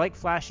wrong, I like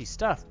flashy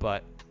stuff,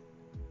 but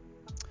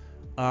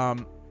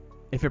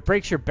if it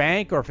breaks your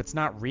bank or if it's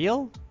not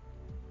real,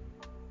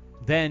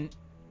 then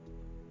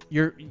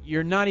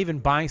you're not even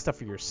buying stuff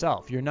for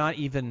yourself. You're not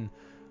even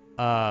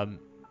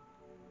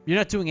you're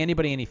not doing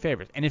anybody any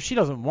favors. And if she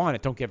doesn't want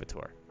it, don't give it to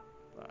her.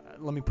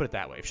 Let me put it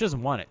that way. If she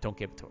doesn't want it, don't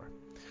give it to her.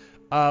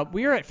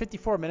 We are at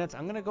 54 minutes.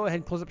 I'm going to go ahead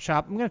and close up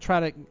shop. I'm going to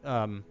try to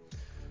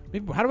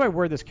how do I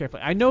word this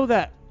carefully? I know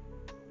that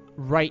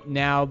right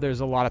now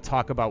there's a lot of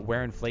talk about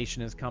where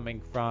inflation is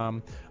coming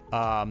from.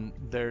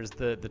 There's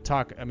the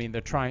talk. I mean,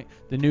 the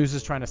news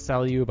is trying to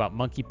sell you about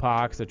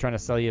monkeypox. They're trying to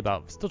sell you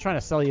about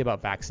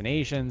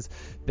vaccinations.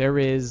 There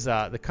is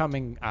the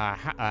coming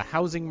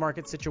housing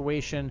market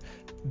situation.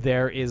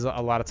 There is a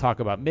lot of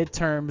talk about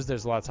midterms.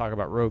 There's a lot of talk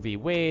about Roe v.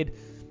 Wade.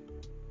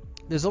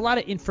 There's a lot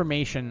of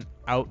information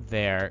out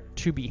there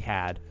to be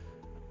had.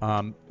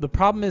 The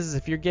problem is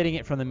if you're getting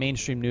it from the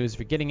mainstream news, if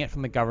you're getting it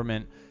from the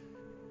government,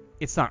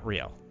 it's not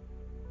real.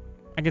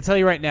 I can tell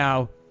you right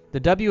now, the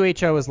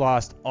WHO has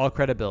lost all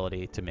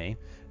credibility to me.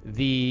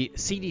 The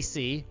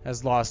CDC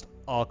has lost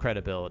all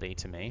credibility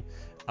to me.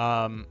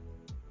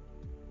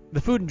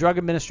 The Food and Drug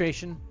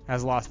Administration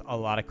has lost a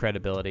lot of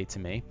credibility to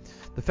me.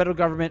 The federal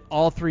government,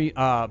 all three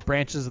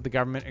branches of the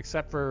government,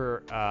 except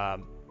for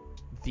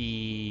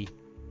the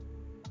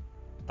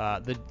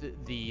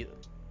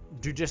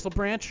judicial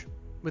branch,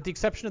 with the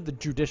exception of the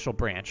judicial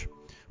branch,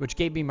 which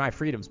gave me my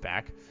freedoms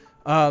back,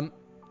 the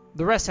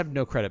rest have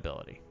no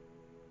credibility.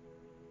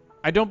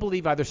 I don't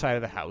believe either side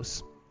of the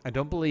House. I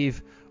don't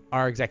believe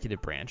our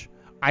executive branch.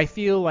 I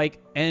feel like,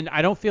 and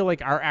I don't feel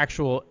like our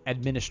actual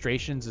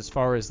administrations, as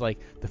far as like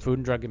the Food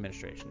and Drug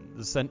Administration,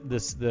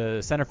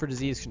 the Center for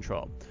Disease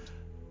Control.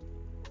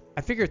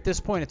 I figure at this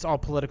point it's all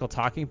political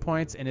talking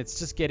points, and it's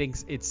just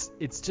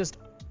it's just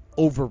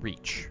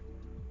overreach.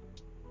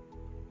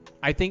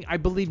 I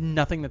believe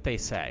nothing that they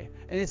say.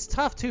 And it's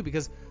tough too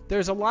because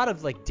there's a lot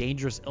of like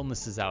dangerous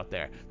illnesses out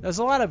there. There's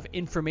a lot of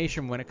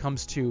information when it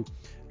comes to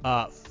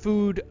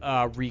food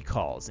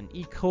recalls and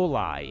E.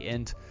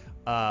 coli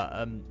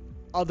and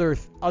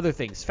other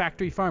things,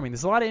 factory farming.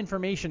 There's a lot of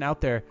information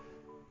out there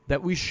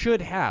that we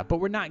should have, but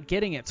we're not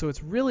getting it. So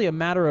it's really a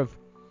matter of,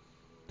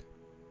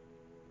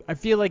 I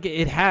feel like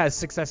it has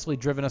successfully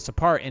driven us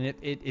apart, and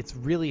it's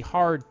really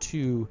hard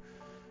to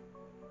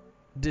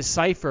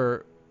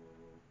decipher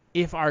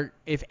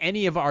if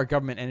any of our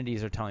government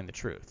entities are telling the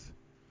truth.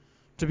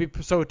 To be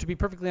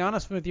perfectly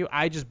honest with you,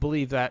 I just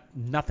believe that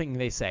nothing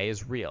they say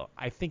is real.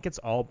 I think it's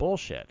all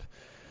bullshit.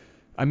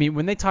 I mean,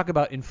 when they talk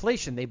about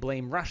inflation, they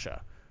blame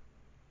Russia.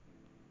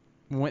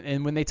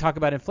 When they talk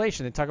about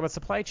inflation, they talk about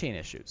supply chain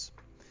issues.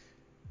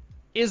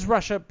 Is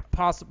Russia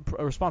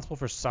responsible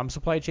for some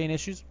supply chain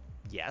issues?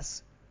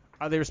 Yes.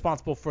 Are they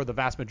responsible for the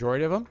vast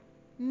majority of them?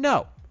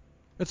 No.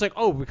 It's like,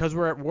 oh, because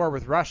we're at war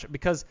with Russia,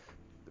 because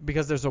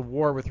there's a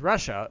war with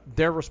Russia,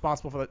 they're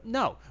responsible for that.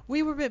 No,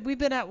 we've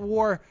been at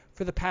war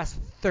for the past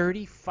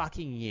 30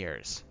 fucking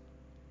years.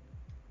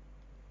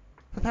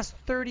 For the past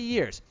 30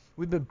 years,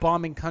 we've been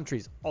bombing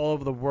countries all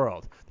over the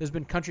world. There's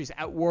been countries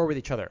at war with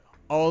each other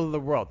all over the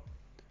world.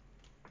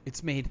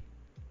 It's made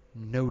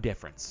no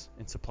difference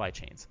in supply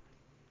chains.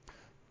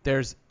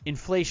 There's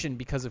inflation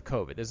because of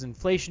COVID. There's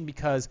inflation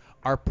because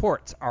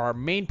our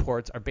main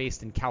ports are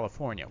based in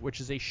California, which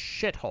is a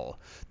shithole.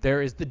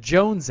 There is the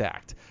Jones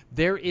Act.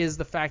 There is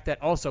the fact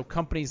that also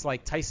companies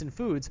like Tyson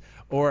Foods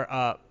or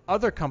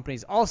other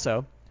companies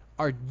also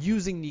are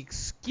using the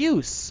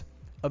excuse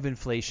of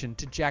inflation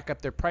to jack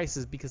up their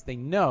prices because they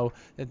know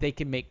that they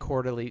can make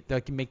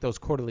those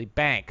quarterly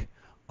bank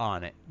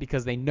on it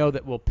because they know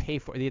that we'll pay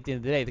for it. At the end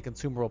of the day, the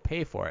consumer will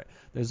pay for it.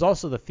 There's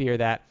also the fear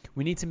that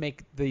we need to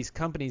make these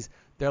companies,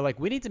 they're like,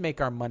 we need to make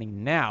our money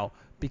now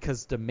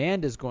because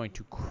demand is going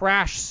to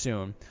crash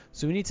soon.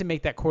 So we need to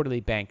make that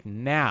quarterly bank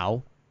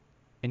now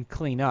and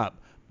clean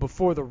up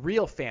before the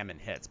real famine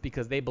hits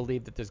because they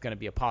believe that there's going to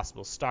be a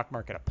possible stock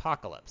market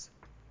apocalypse.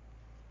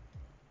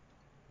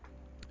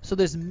 So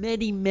there's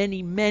many,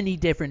 many, many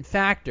different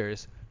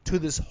factors to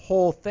this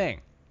whole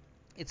thing.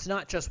 It's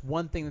not just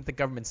one thing that the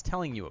government's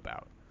telling you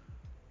about.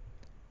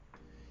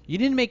 You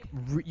didn't make.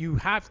 You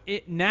have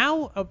it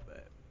now.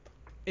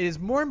 It is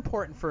more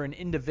important for an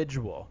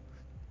individual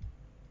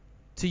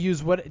to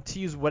use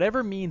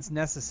whatever means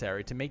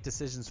necessary to make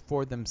decisions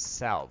for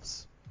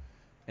themselves,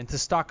 and to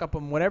stock up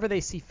on whatever they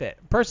see fit.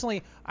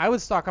 Personally, I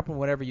would stock up on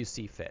whatever you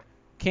see fit: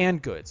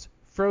 canned goods,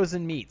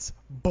 frozen meats,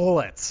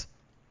 bullets.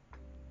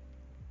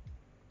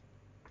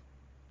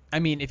 I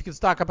mean, if you can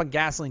stock up on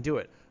gasoline, do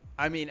it.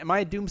 I mean, am I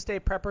a doomsday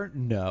prepper?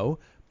 No.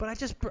 But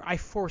I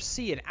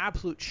foresee an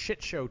absolute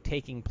shit show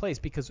taking place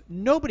because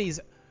nobody's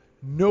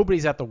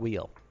at the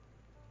wheel.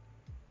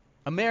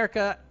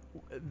 America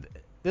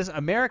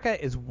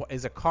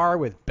is a car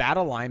with bad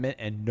alignment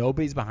and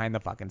nobody's behind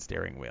the fucking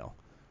steering wheel.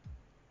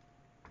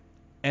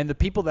 And the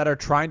people that are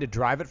trying to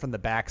drive it from the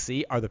back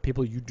seat are the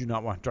people you do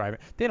not want to drive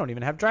it. They don't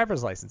even have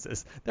driver's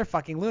licenses. They're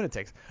fucking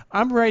lunatics.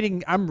 I'm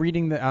writing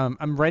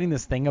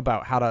this thing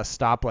about how to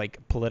stop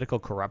like political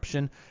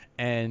corruption,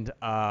 and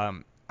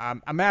I'm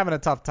having a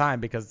tough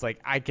time because like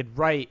I could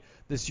write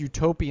this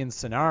utopian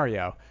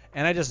scenario,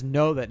 and I just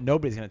know that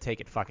nobody's gonna take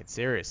it fucking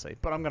seriously.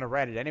 But I'm gonna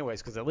write it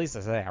anyways because at least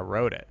I say I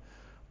wrote it.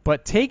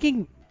 But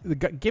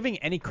giving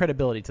any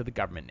credibility to the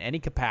government in any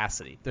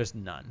capacity, there's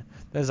none.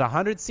 There's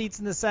 100 seats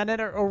in the Senate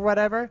or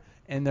whatever,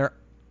 and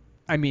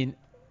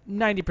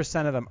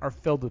 90% of them are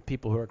filled with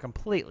people who are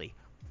completely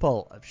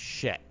full of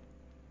shit.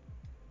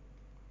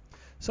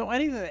 So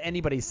anything that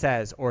anybody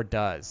says or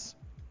does,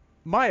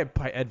 my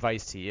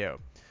advice to you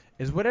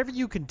is whatever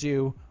you can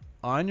do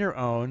on your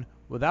own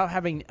without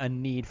having a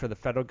need for the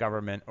federal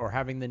government or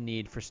having the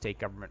need for state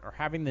government or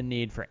having the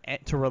need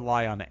to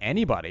rely on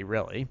anybody,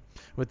 really,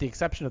 with the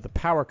exception of the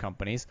power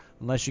companies,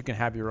 unless you can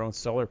have your own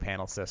solar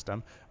panel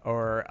system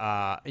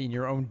or in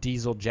your own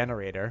diesel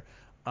generator.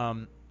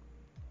 God,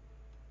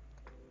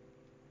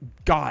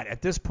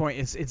 at this point,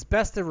 it's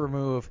best to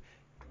remove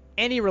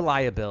any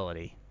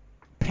reliability,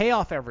 pay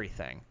off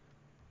everything,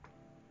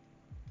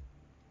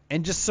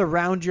 and just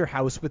surround your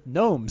house with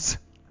gnomes.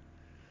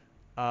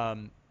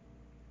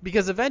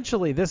 Because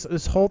eventually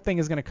this whole thing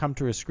is going to come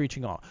to a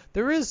screeching halt.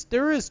 There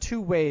is two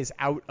ways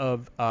out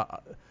of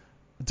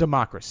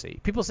democracy.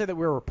 People say that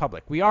we're a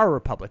republic. We are a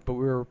republic, but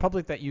we're a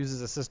republic that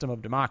uses a system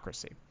of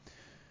democracy.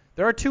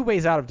 There are two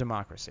ways out of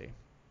democracy.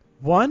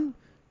 One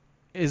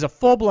is a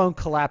full-blown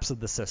collapse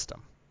of the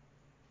system.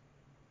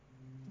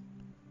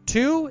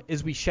 Two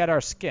is we shed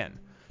our skin.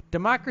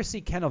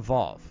 Democracy can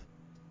evolve.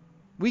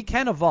 We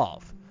can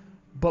evolve,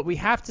 but we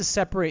have to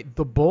separate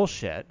the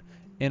bullshit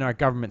in our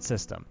government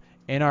system,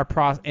 in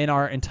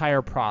our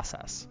entire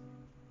process.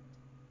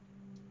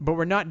 But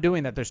we're not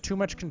doing that. There's too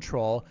much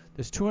control.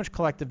 There's too much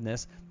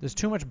collectiveness. There's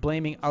too much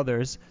blaming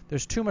others.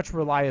 There's too much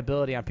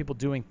reliability on people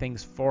doing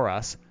things for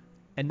us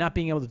and not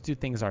being able to do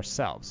things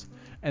ourselves.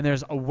 And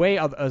there's plenty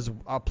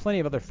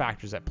of other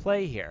factors at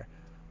play here.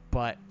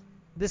 But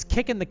this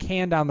kicking the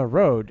can down the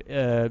road,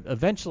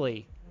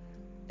 eventually,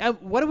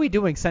 what are we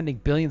doing sending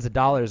billions of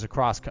dollars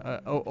across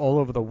all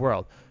over the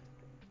world?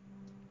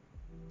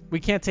 We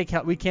can't take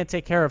care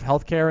of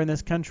healthcare in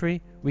this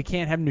country. We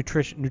can't have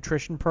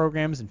nutrition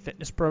programs and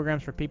fitness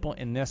programs for people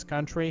in this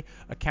country.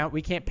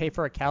 We can't pay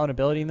for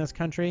accountability in this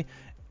country.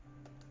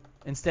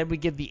 Instead, we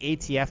give the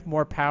ATF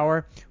more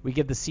power. We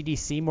give the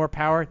CDC more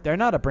power. They're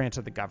not a branch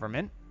of the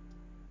government.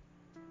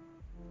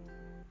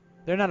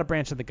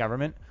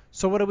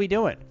 So what are we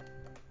doing?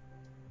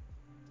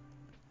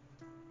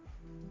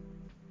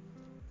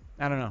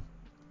 I don't know.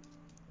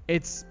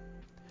 It's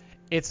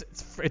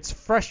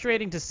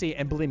frustrating to see,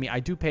 and believe me, I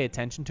do pay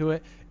attention to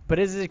it, but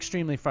it is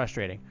extremely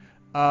frustrating.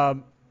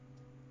 I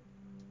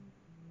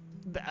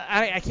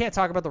can't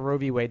talk about the Roe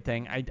v. Wade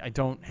thing. I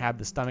don't have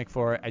the stomach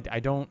for it.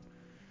 I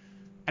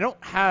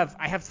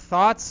have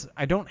thoughts.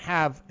 I don't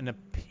have an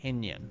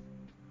opinion.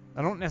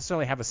 I don't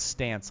necessarily have a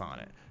stance on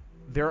it.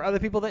 There are other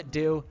people that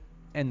do,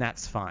 and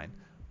that's fine.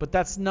 But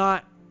that's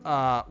not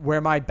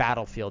where my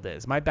battlefield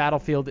is. My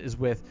battlefield is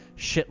with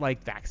shit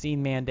like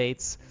vaccine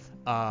mandates,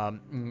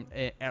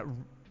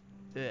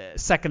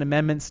 Second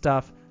Amendment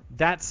stuff.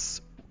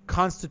 That's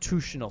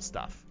constitutional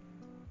stuff.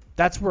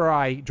 That's where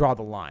I draw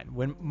the line.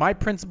 When my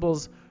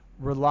principles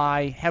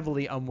rely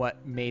heavily on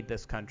what made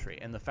this country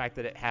and the fact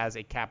that it has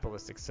a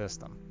capitalistic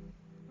system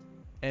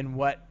and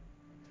what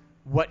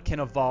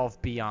can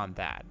evolve beyond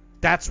that.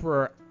 That's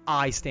where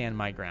I stand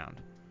my ground.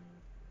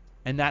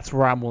 And that's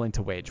where I'm willing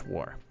to wage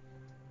war.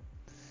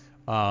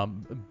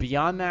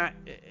 Beyond that,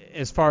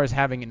 as far as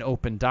having an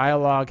open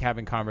dialogue,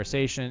 having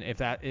conversation,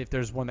 if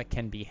there's one that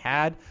can be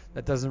had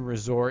that doesn't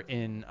resort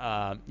in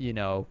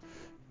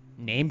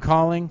name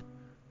calling,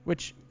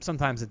 which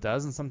sometimes it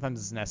does and sometimes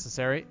it's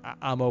necessary,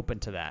 I'm open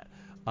to that.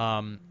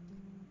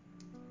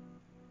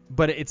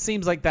 But it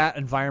seems like that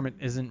environment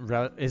isn't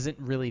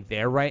really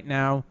there right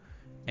now,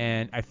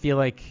 and I feel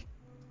like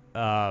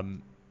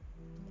the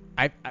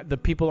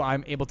people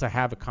I'm able to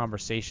have a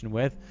conversation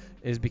with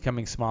is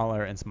becoming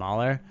smaller and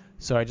smaller.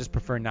 So I just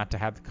prefer not to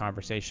have the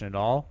conversation at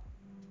all.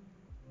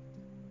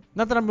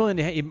 Not that I'm willing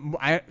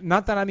to.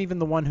 Not that I'm even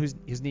the one who's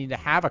needing to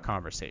have a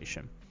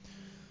conversation.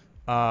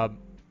 But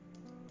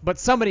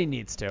somebody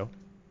needs to.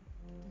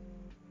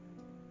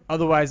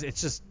 Otherwise,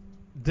 this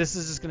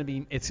is just going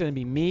to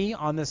be me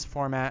on this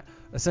format,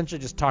 essentially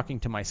just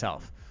talking to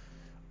myself.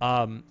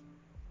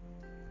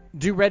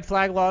 Do red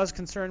flag laws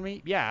concern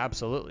me? Yeah,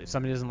 absolutely. If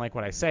somebody doesn't like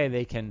what I say,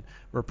 they can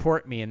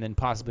report me, and then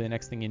possibly the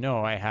next thing you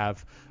know, I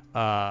have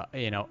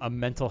a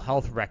mental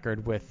health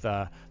record with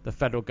the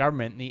federal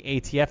government, and the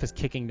ATF is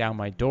kicking down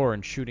my door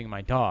and shooting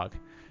my dog.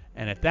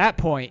 And at that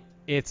point,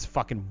 it's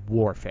fucking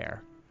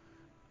warfare.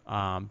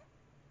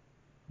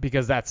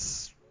 Because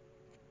that's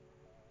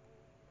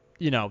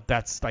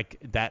like,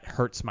 that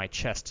hurts my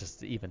chest just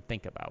to even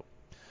think about.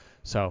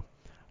 So,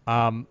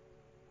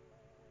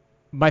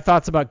 my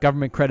thoughts about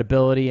government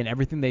credibility and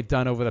everything they've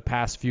done over the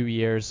past few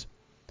years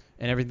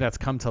and everything that's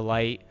come to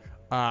light,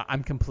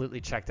 I'm completely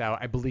checked out.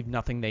 I believe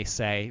nothing they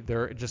say.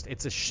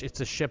 It's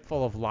a ship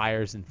full of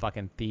liars and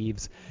fucking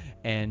thieves,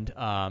 and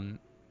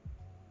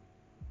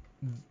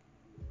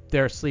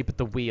they're asleep at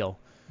the wheel.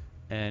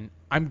 And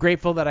I'm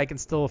grateful that I can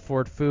still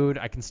afford food,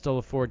 I can still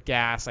afford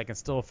gas, I can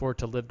still afford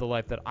to live the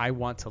life that I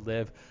want to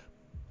live.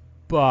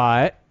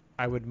 But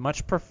I would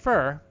much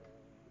prefer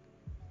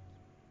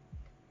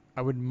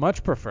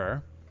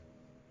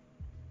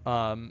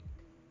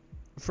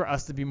for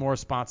us to be more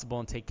responsible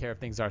and take care of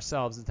things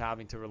ourselves instead of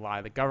having to rely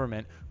on the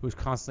government, who's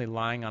constantly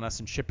lying on us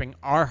and shipping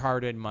our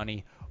hard-earned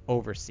money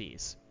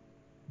overseas.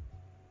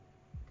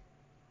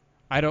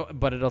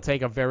 But it'll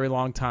take a very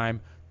long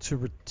time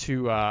to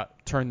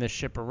turn this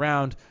ship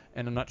around,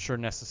 and I'm not sure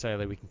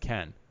necessarily we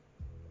can.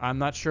 I'm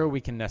not sure we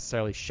can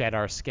necessarily shed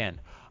our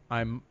skin.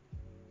 I'm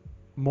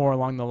more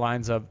along the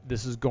lines of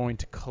this is going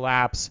to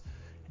collapse,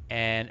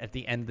 and at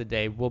the end of the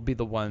day, we'll be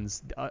the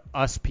ones,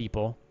 us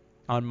people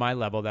on my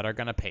level, that are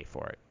going to pay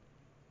for it,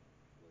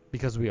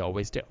 because we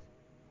always do.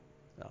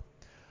 So,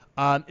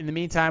 in the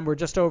meantime, we're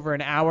just over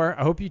an hour.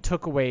 I hope you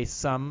took away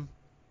some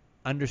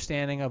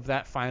understanding of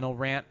that final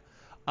rant.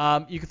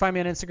 You can find me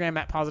on Instagram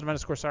at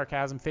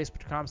 @positive_sarcasm,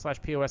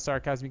 Facebook.com/POS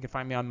sarcasm. You can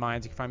find me on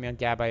Minds. You can find me on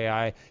Gab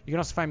AI. You can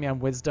also find me on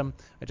Wisdom.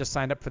 I just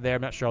signed up for there.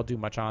 I'm not sure I'll do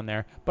much on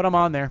there, but I'm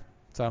on there.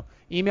 So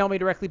email me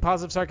directly,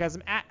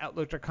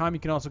 positivesarcasm@outlook.com. You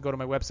can also go to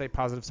my website,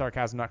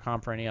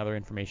 positivesarcasm.com, for any other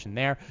information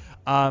there.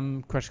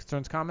 Questions,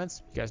 concerns,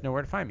 comments, you guys know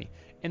where to find me.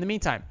 In the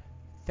meantime,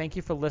 thank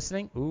you for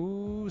listening.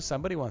 Ooh,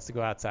 somebody wants to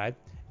go outside.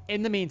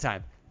 In the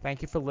meantime,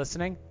 thank you for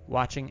listening,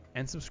 watching,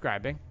 and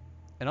subscribing.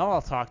 And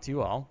I'll talk to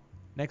you all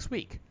next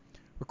week.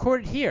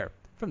 Recorded here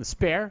from the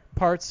Spare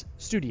Parts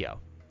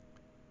Studio.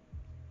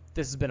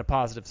 This has been a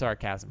Positive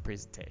Sarcasm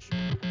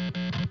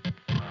presentation.